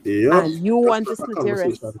 Exclusive. Yeah. And you want to split your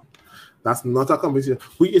wrist. That's not a conversation.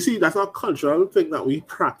 You see, that's not a cultural thing that we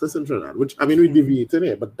practice in Trinidad, which, I mean, we deviate in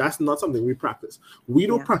here, but that's not something we practice. We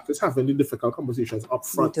don't practice having the difficult conversations up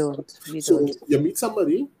front. We so don't. You meet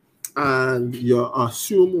somebody and you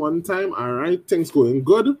assume one time, all right, things going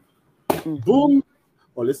good, boom,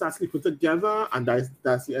 or let's start sleeping together, and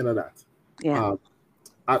that's the end of that. Yeah.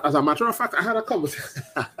 As a matter of fact, I had a conversation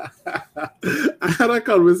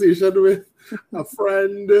with a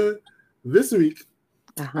friend this week,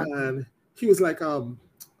 and he was like,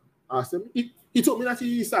 asked him. He told me that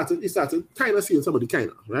he started kind of seeing somebody,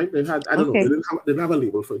 right? They had, I don't know, they didn't have a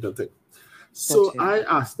label for it, I think. So I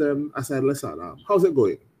asked them, I said, listen, how's it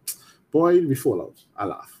going? Boy, we fall out. I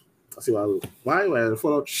laugh. I said, well, why? Well,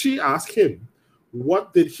 fall out. She asked him,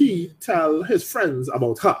 what did he tell his friends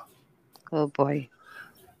about her? Oh boy.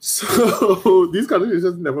 So these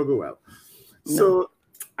conversations never go well. No.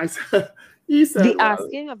 So he said the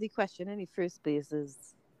asking of the question in the first place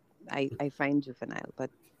is I find juvenile, but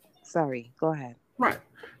sorry, go ahead. Right.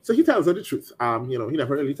 So he tells her the truth. You know, he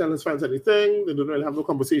never really tells his friends anything. They don't really have no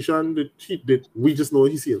conversation. We just know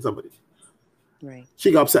he's seeing somebody. Right.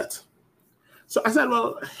 She got upset. So I said,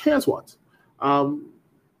 well, here's what.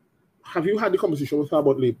 Have you had the conversation with her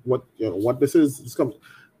about what this is?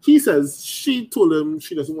 He says she told him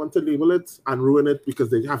she doesn't want to label it and ruin it because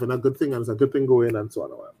they're having a good thing and it's a good thing going and so on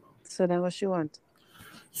and whatever. So then what she want?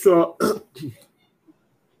 So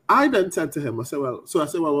I then said to him, I said, well,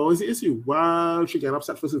 what was the issue? Well, she getting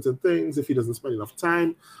upset for certain things if he doesn't spend enough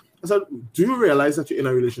time. I said, do you realize that you're in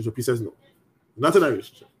a relationship? He says, no, not in a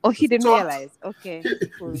relationship. Oh, he didn't realize. Okay.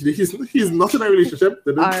 Cool. He's not in a relationship.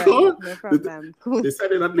 They didn't no problem. Cool. They said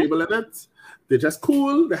they're not labeling it. They're just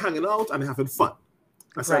cool. They're hanging out and they're having fun.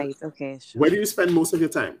 I said, right. Okay. Sure. Where do you spend most of your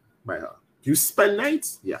time by her? Do you spend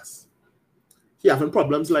nights? Yes. He having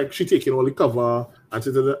problems like she taking all the cover and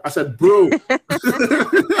I said, bro,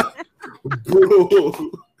 bro,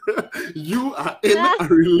 you are in a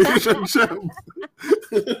relationship.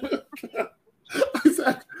 I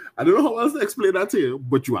said, I don't know how else to explain that to you,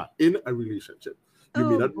 but you are in a relationship. You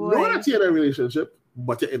may not know that you're in a relationship,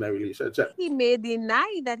 but you're in a relationship. He may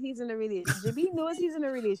deny that he's in a relationship. He knows he's in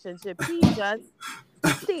a relationship. He just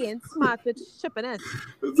staying smart with shipping it.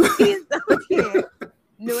 He's out here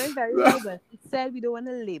knowing very well that he said we don't want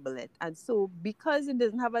to label it. And so because it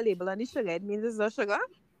doesn't have a label on the sugar, it means it's not sugar.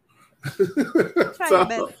 Try your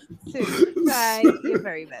best. Try your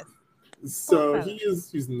very best. So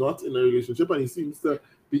he's not in a relationship, and he seems to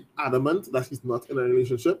be adamant that he's not in a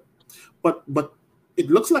relationship. But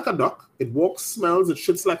it looks like a duck. It walks, smells, it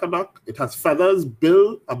shits like a duck. It has feathers,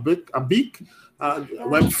 bill, a beak,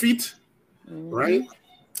 web feet, right?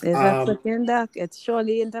 It's a freaking duck. It's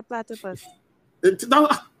surely into platypus. And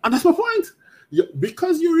that's my point.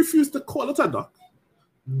 Because you refuse to call it a duck,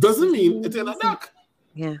 doesn't mean it's in a duck.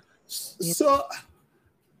 Yeah. So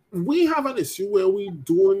we have an issue where we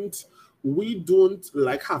don't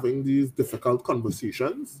like having these difficult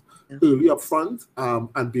conversations early up front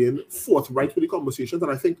and being forthright with the conversations.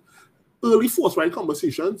 And I think early forthright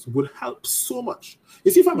conversations would help so much. You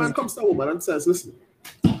see, if a man comes to a woman and says, listen,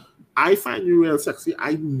 I find you real sexy.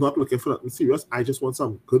 I'm not looking for nothing serious. I just want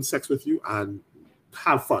some good sex with you and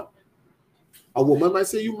have fun. A woman might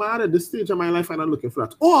say, you mad at this stage of my life, I'm not looking for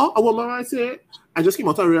that. Or a woman might say, I just came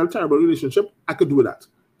out of a real terrible relationship. I could do that.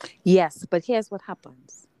 Yes, but here's what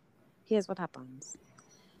happens.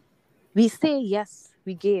 We say yes,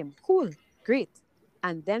 we game. Cool, great.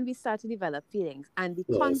 And then we start to develop feelings. And the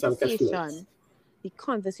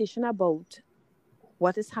conversation about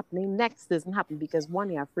what is happening next doesn't happen because one,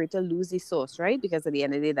 you're afraid to lose the source, right? Because at the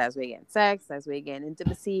end of the day, that's where you get sex, that's where you get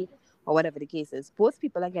intimacy, or whatever the case is. Both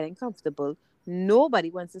people are getting comfortable. Nobody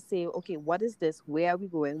wants to say, okay, what is this? Where are we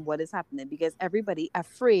going? What is happening? Because everybody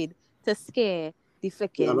afraid to scare the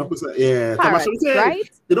flicking parrot, right?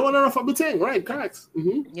 You don't want to rough up the thing, right? Correct.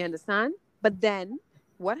 Mm-hmm. You understand? But then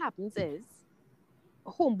what happens is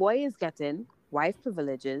homeboy is getting wife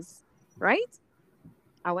privileges, right?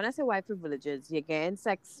 And when I say wife privileges, you're getting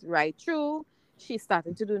sex right through. She's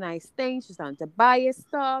starting to do nice things. She's starting to buy you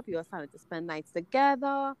stuff. You're starting to spend nights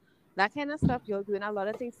together. That kind of stuff. You're doing a lot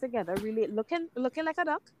of things together, really looking like a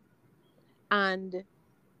duck.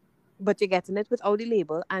 But you're getting it without the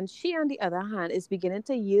label. And she, on the other hand, is beginning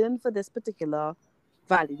to yearn for this particular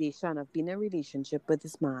validation of being in a relationship with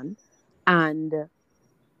this man. And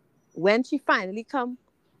when she finally come,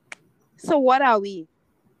 so what are we?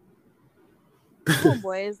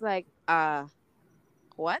 Homeboy is like,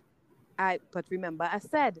 what? But remember I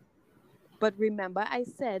said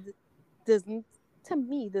doesn't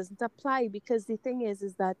apply, because the thing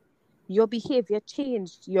is that your behavior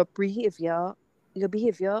changed, your behavior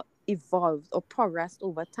evolved or progressed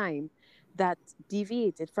over time that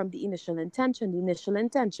deviated from the initial intention. The initial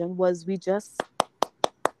intention was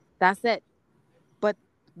that's it. But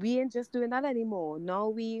we ain't just doing that anymore. Now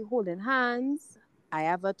we holding hands. I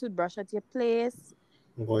have a toothbrush at your place.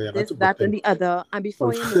 This, that, and the other. And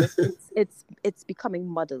before you know it, it's becoming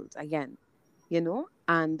muddled again.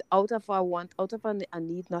 And out of a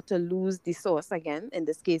need not to lose the source again, in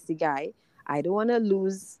this case the guy, I don't want to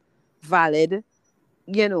lose valid,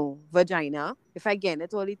 vagina. If I get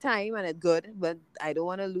it all the time and it's good, but I don't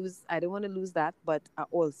want to lose that. But I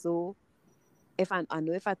also, if I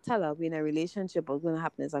tell her we're in a relationship, what's going to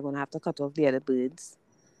happen is I'm going to have to cut off the other birds.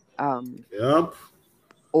 Yep.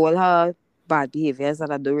 All her bad behaviors that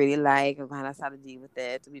I don't really like, I'm going to start to deal with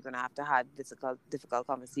it. We're going to have to have difficult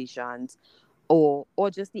conversations. Or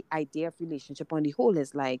just the idea of relationship on the whole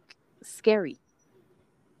is like scary.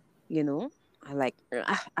 I'm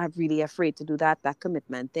really afraid to do that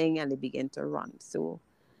commitment thing, and they begin to run. So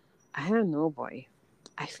I don't know, boy.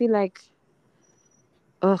 I feel like,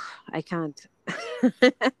 I can't.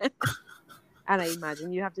 And I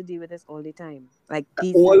imagine you have to deal with this all the time. Like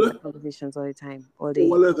these conversations all the time. All day.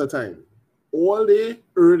 All of the time. All day,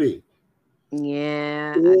 early.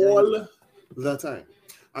 Yeah. All the time.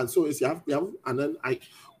 And so it's you have, and then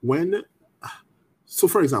so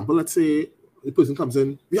for example, let's say the person comes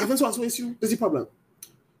in, we haven't so issue, is the problem.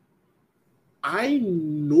 I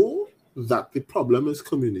know that the problem is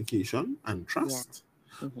communication and trust.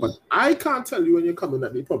 Yeah. But I can't tell you when you're coming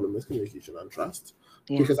that the problem is communication and trust.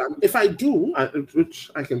 Because if I do,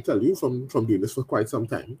 which I can tell you from doing this for quite some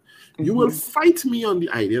time, you will fight me on the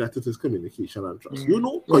idea that it is communication and trust. You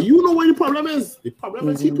know, because you know what the problem is. The problem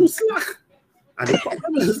is he too slack. And the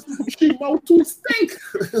problem is she mouth too stink.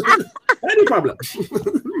 Any problem.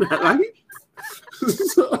 Right?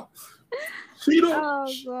 So, she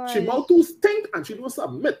mouth too stink and she don't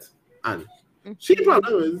submit. And she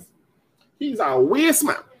problem is he's a waste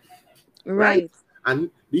man. Right? And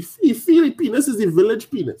the Filipinos is the village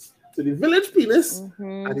penis. So the village penis,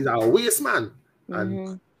 and he's a waste man.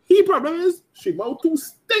 And he problem is she mouth too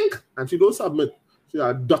stink and she don't submit. She's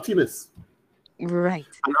a dirtiness. Right.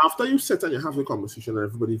 And after you sit and you have the conversation and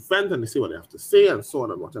everybody vent and they say what they have to say and so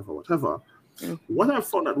on and whatever. What I've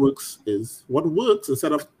found that works is, what works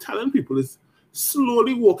instead of telling people is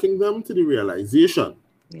slowly walking them to the realization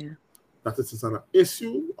that it is an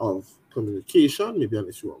issue of communication, maybe an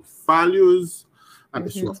issue of values, an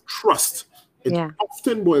issue of trust. It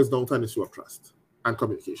often boils down to an issue of trust and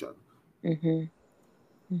communication.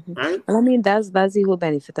 Right? Well, I mean, that's the whole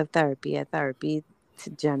benefit of therapy. Therapy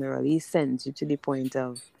generally sends you to the point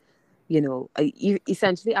of,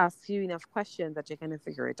 essentially asks you enough questions that you can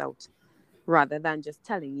figure it out, rather than just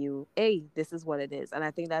telling you, hey, this is what it is. And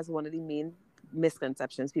I think that's one of the main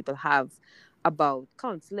misconceptions people have about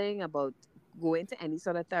counseling, about going to any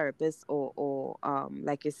sort of therapist or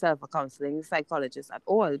like yourself, a counseling psychologist at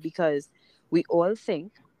all, because we all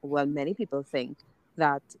think, well, many people think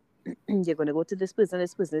that you're going to go to this person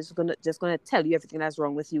is just going to tell you everything that's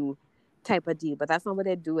wrong with you, type of deal. But that's not what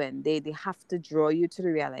they're doing. They have to draw you to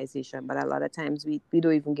the realization. But a lot of times we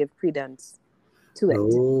don't even give credence to it.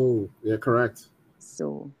 Oh, yeah, correct.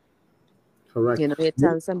 So, correct. You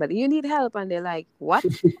tell somebody you need help, and they're like, "What?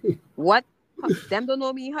 What? Them don't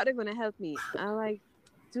know me. How they gonna help me?" I'm like,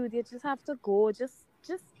 "Dude, you just have to go. Just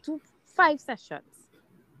do 5 sessions,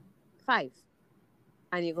 5,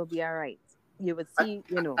 and you're gonna be all right." You would see,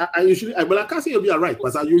 I usually, I can't say you'll be all right,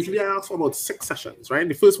 but I usually ask for about 6 sessions, right?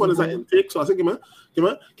 The first one is an intake, so I say give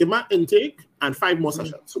me intake and 5 more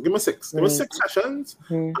sessions. So give me 6. Give me 6 sessions.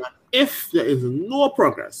 And if there is no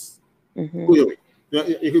progress, go your way.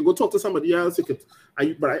 You can go talk to somebody else. I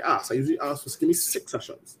usually ask for give me 6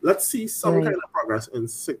 sessions. Let's see some kind of progress in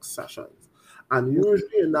 6 sessions. And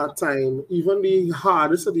usually in that time, even the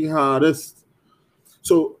hardest of the hardest.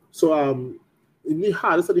 So in the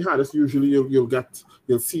hardest, usually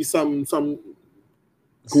you'll see some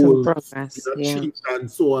goals, achieved and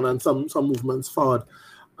so on, and some movements forward.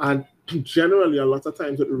 And generally, a lot of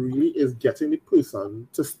times, it really is getting the person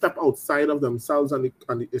to step outside of themselves and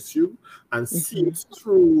the issue and see it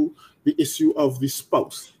through the issue of the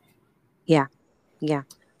spouse. Yeah.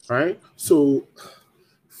 Right. So,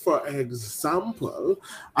 for example,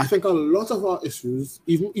 I think a lot of our issues,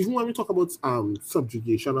 even when we talk about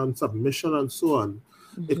subjugation and submission and so on,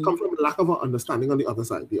 it comes from a lack of an understanding on the other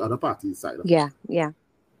side, the other party's side. Yeah.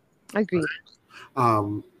 Agreed.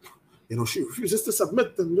 She refuses to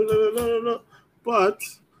submit. No. But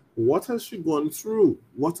what has she gone through?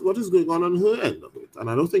 What is going on her end of it? And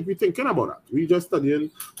I don't think we're thinking about that. We just studying.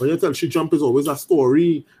 When you tell she jump is always a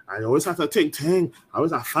story. I always have to think.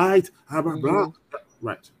 Always a fight. Blah, blah, blah.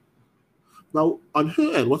 Right. Now, on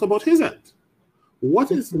her end, what about his end?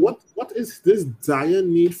 What is this dire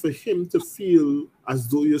need for him to feel as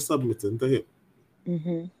though you're submitting to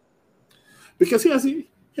him? Because here's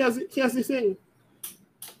the thing.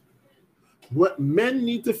 What most men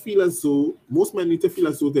need to feel as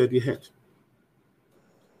though they're the head.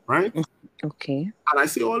 Right? Okay. And I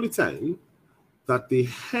say all the time that the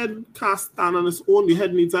head can't stand on its own. The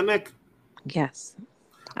head needs a neck. Yes.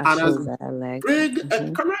 And as big,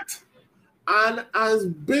 correct. And as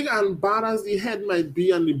big and bad as the head might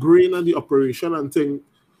be, and the brain and the operation and thing,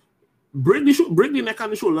 break the neck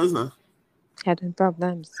and the shoulders now. Head and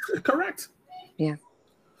problems. Correct. Yeah.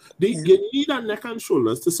 You need a neck and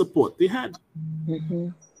shoulders to support the head.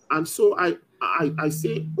 And so I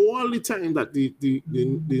say all the time that the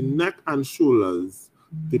neck and shoulders,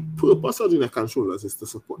 the purpose of the neck and shoulders is to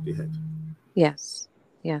support the head. Yes.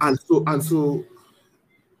 Yeah. And so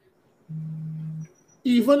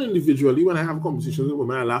even individually, when I have conversations with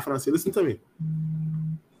women, I laugh and I say, listen to me.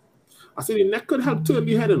 I say the neck could help turn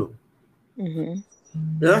the head, You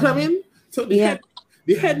know what I mean? So the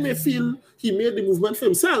head may feel he made the movement for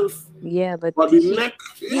himself. Yeah, but the neck,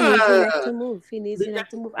 he needs the neck to move. He needs the neck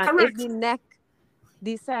to move. And correct. If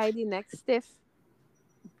the neck stiff,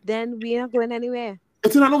 then we are not going anywhere.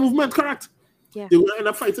 It's another movement, correct? Yeah. They're going to end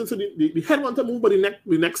up fighting. So the head wants to move, but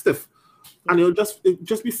the neck stiff. and it'll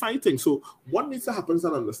just be fighting. So what needs to happen is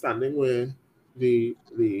an understanding where the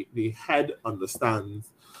head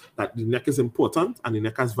understands that the neck is important and the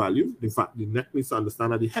neck has value. In fact, the neck needs to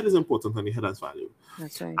understand that the head is important and the head has value.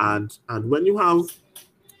 That's right. And when you have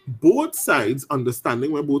both sides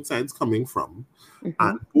understanding where both sides coming from,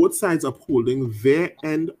 and both sides upholding their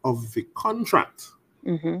end of the contract,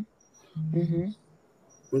 when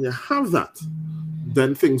you have that,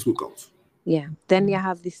 then things work out. Yeah, then you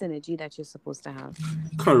have the synergy that you're supposed to have.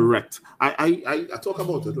 Correct. I talk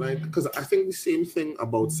about it like, because I think the same thing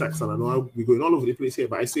about sex, and I know we're going all over the place here,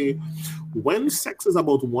 but I say when sex is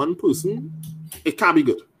about one person, it can't be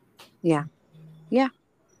good. Yeah.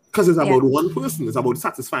 Because it's about one person, it's about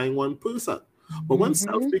satisfying one person. But when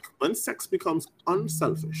sex becomes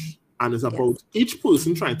unselfish and it's about each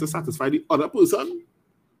person trying to satisfy the other person,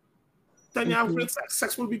 then you have great sex.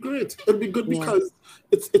 Sex will be great. It'll be good because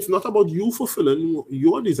it's not about you fulfilling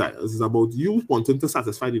your desires. It's about you wanting to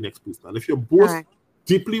satisfy the next person. And if you both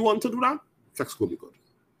deeply want to do that, sex will be good.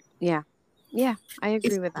 Yeah, I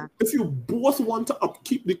agree with that. If you both want to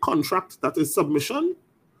upkeep the contract that is submission,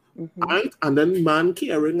 right, and then man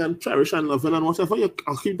caring and cherish and loving and whatever, you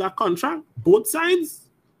keep that contract, both sides,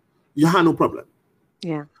 you have no problem.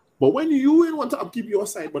 Yeah. But when you want to upkeep your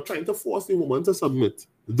side but trying to force the woman to submit,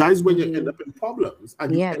 that is when you end up in problems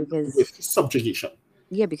and you end up with subjugation.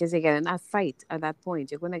 Yeah, because you're getting a fight at that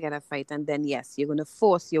point. You're going to get a fight, and then you're going to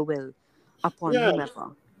force your will upon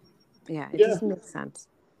whomever. Yeah, it doesn't make sense.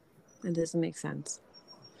 It doesn't make sense.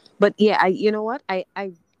 But you know what?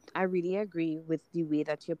 I really agree with the way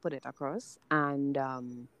that you put it across, and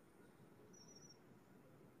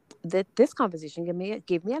that this conversation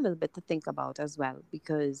gave me a little bit to think about as well,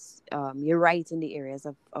 because you're right in the areas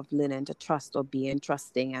of learning to trust or being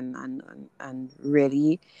trusting and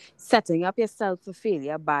really setting up yourself for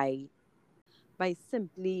failure by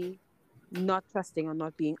simply not trusting or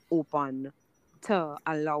not being open to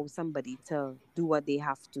allow somebody to do what they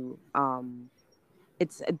have to.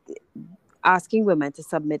 It's asking women to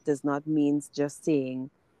submit does not mean just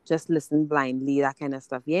saying, just listen blindly, that kind of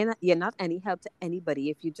stuff. You're not any help to anybody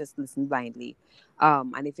if you just listen blindly,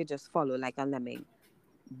 and if you just follow like a lemming.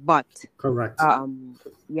 But correct.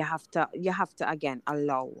 You have to again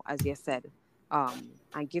allow, as you said,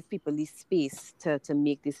 and give people the space to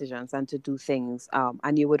make decisions and to do things.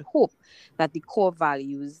 And you would hope that the core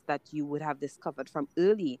values that you would have discovered from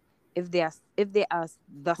early, if they are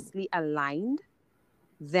thusly aligned,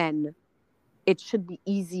 then it should be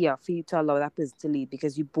easier for you to allow that person to lead,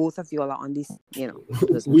 because you both of you all are on this,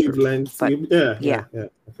 wavelength. Yeah.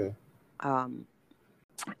 Okay.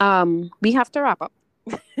 We have to wrap up.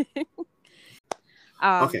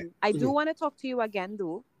 Okay. I do want to talk to you again,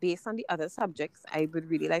 though, based on the other subjects. I would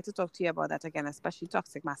really like to talk to you about that again, especially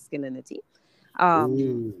toxic masculinity. I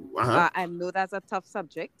know that's a tough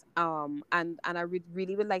subject. And I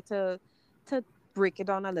really would like to break it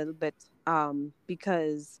down a little bit,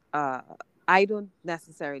 because I don't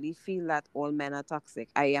necessarily feel that all men are toxic.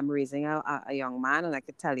 I am raising a young man, and I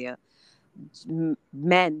could tell you,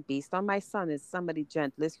 men, based on my son, is some of the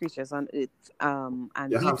gentlest creatures on earth.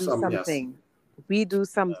 And we do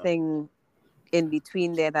something in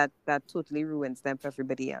between there that totally ruins them for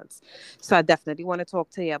everybody else. So I definitely want to talk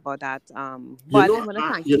to you about that. But I want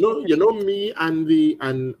to thank you. You know me and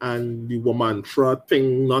the woman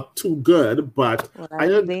thing not too good, but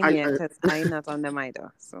I'm not on them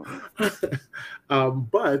either. So, it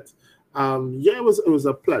was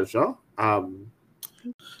a pleasure.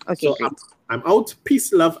 Okay, so great. I'm out.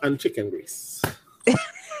 Peace, love, and chicken grease.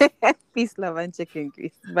 Peace, love, and chicken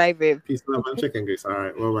grease. Bye, babe. Peace, love, and chicken grease. All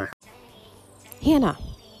right, bye-bye. Hannah,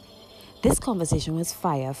 this conversation was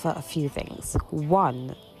fire for a few things.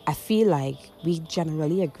 One, I feel like we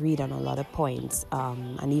generally agreed on a lot of points,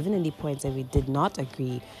 and even in the points that we did not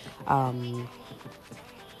agree,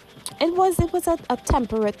 it was a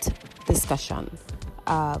temperate discussion.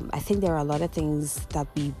 I think there are a lot of things that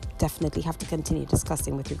we definitely have to continue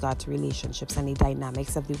discussing with regard to relationships and the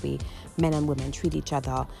dynamics of the way men and women treat each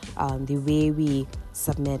other, the way we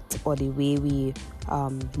submit or the way we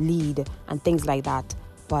lead and things like that.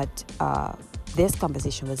 But this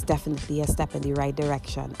conversation was definitely a step in the right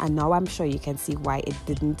direction. And now I'm sure you can see why it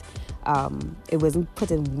wasn't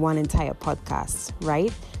put in one entire podcast,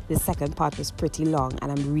 right? The second part was pretty long,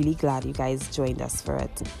 and I'm really glad you guys joined us for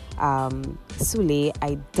it. Sule,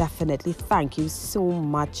 I definitely thank you so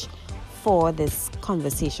much for this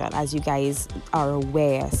conversation. As you guys are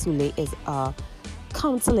aware, Sule is a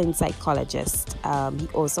counseling psychologist. He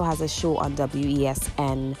also has a show on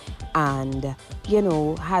WESN and,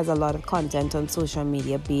 has a lot of content on social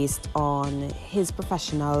media based on his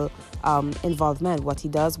professional involvement, what he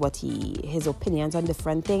does, his opinions on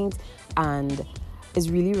different things, and is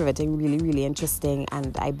really riveting, really, really interesting.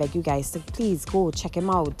 And I beg you guys to please go check him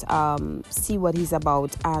out, see what he's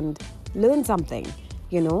about, and learn something,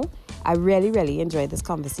 I really, really enjoyed this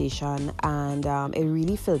conversation, and it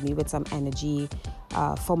really filled me with some energy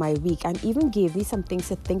for my week, and even gave me some things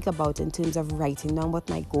to think about in terms of writing down what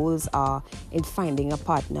my goals are in finding a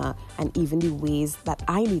partner, and even the ways that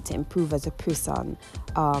I need to improve as a person,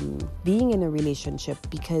 being in a relationship,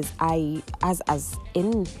 because as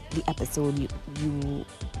in the episode you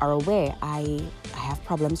are aware, I have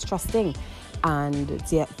problems trusting, and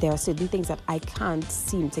there are certain things that I can't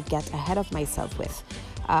seem to get ahead of myself with.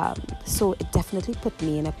 So it definitely put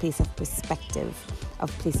me in a place of perspective of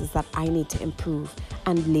places that I need to improve.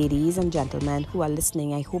 And ladies and gentlemen who are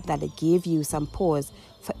listening, I hope that it gave you some pause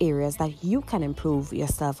for areas that you can improve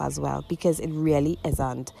yourself as well, because it really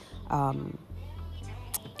isn't.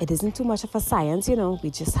 It isn't too much of a science, we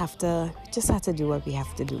just have to do what we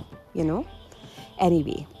have to do,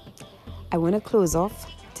 Anyway, I want to close off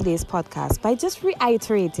today's podcast by just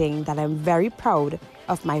reiterating that I'm very proud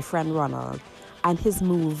of my friend Ronald and his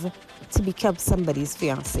move to become somebody's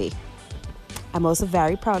fiancé. I'm also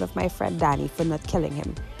very proud of my friend Danny for not killing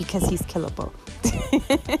him, because he's killable.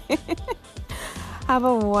 Have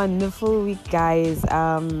a wonderful week, guys.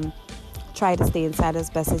 Try to stay inside as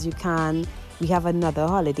best as you can. We have another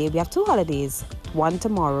holiday. We have 2 holidays. One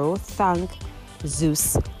tomorrow, thank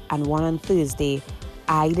Zeus, and one on Thursday.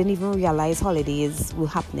 I didn't even realize holidays were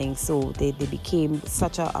happening, so they became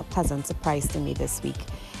such a pleasant surprise to me this week.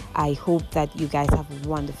 I hope that you guys have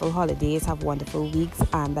wonderful holidays, have wonderful weeks,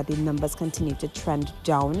 and that the numbers continue to trend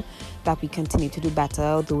down, that we continue to do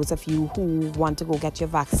better. Those of you who want to go get your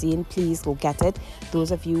vaccine, please go get it.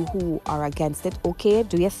 Those of you who are against it, okay,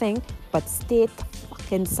 do your thing, but stay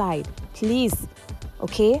inside, please.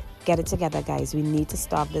 Okay, get it together, guys. We need to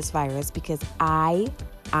stop this virus, because I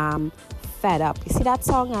am fed up. You see that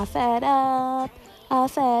song, I'm fed up, I'm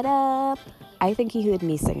fed up? I think he heard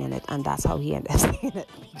me singing it, and that's how he ended up singing it,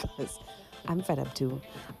 because I'm fed up too.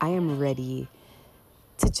 I am ready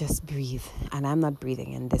to just breathe, and I'm not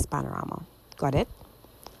breathing in this panorama. Got it?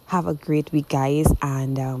 Have a great week, guys,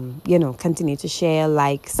 and continue to share,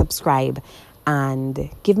 like, subscribe,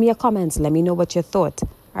 and give me your comments. Let me know what you thought.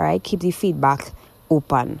 All right, keep the feedback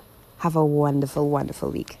open. Have a wonderful,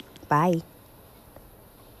 wonderful week. Bye.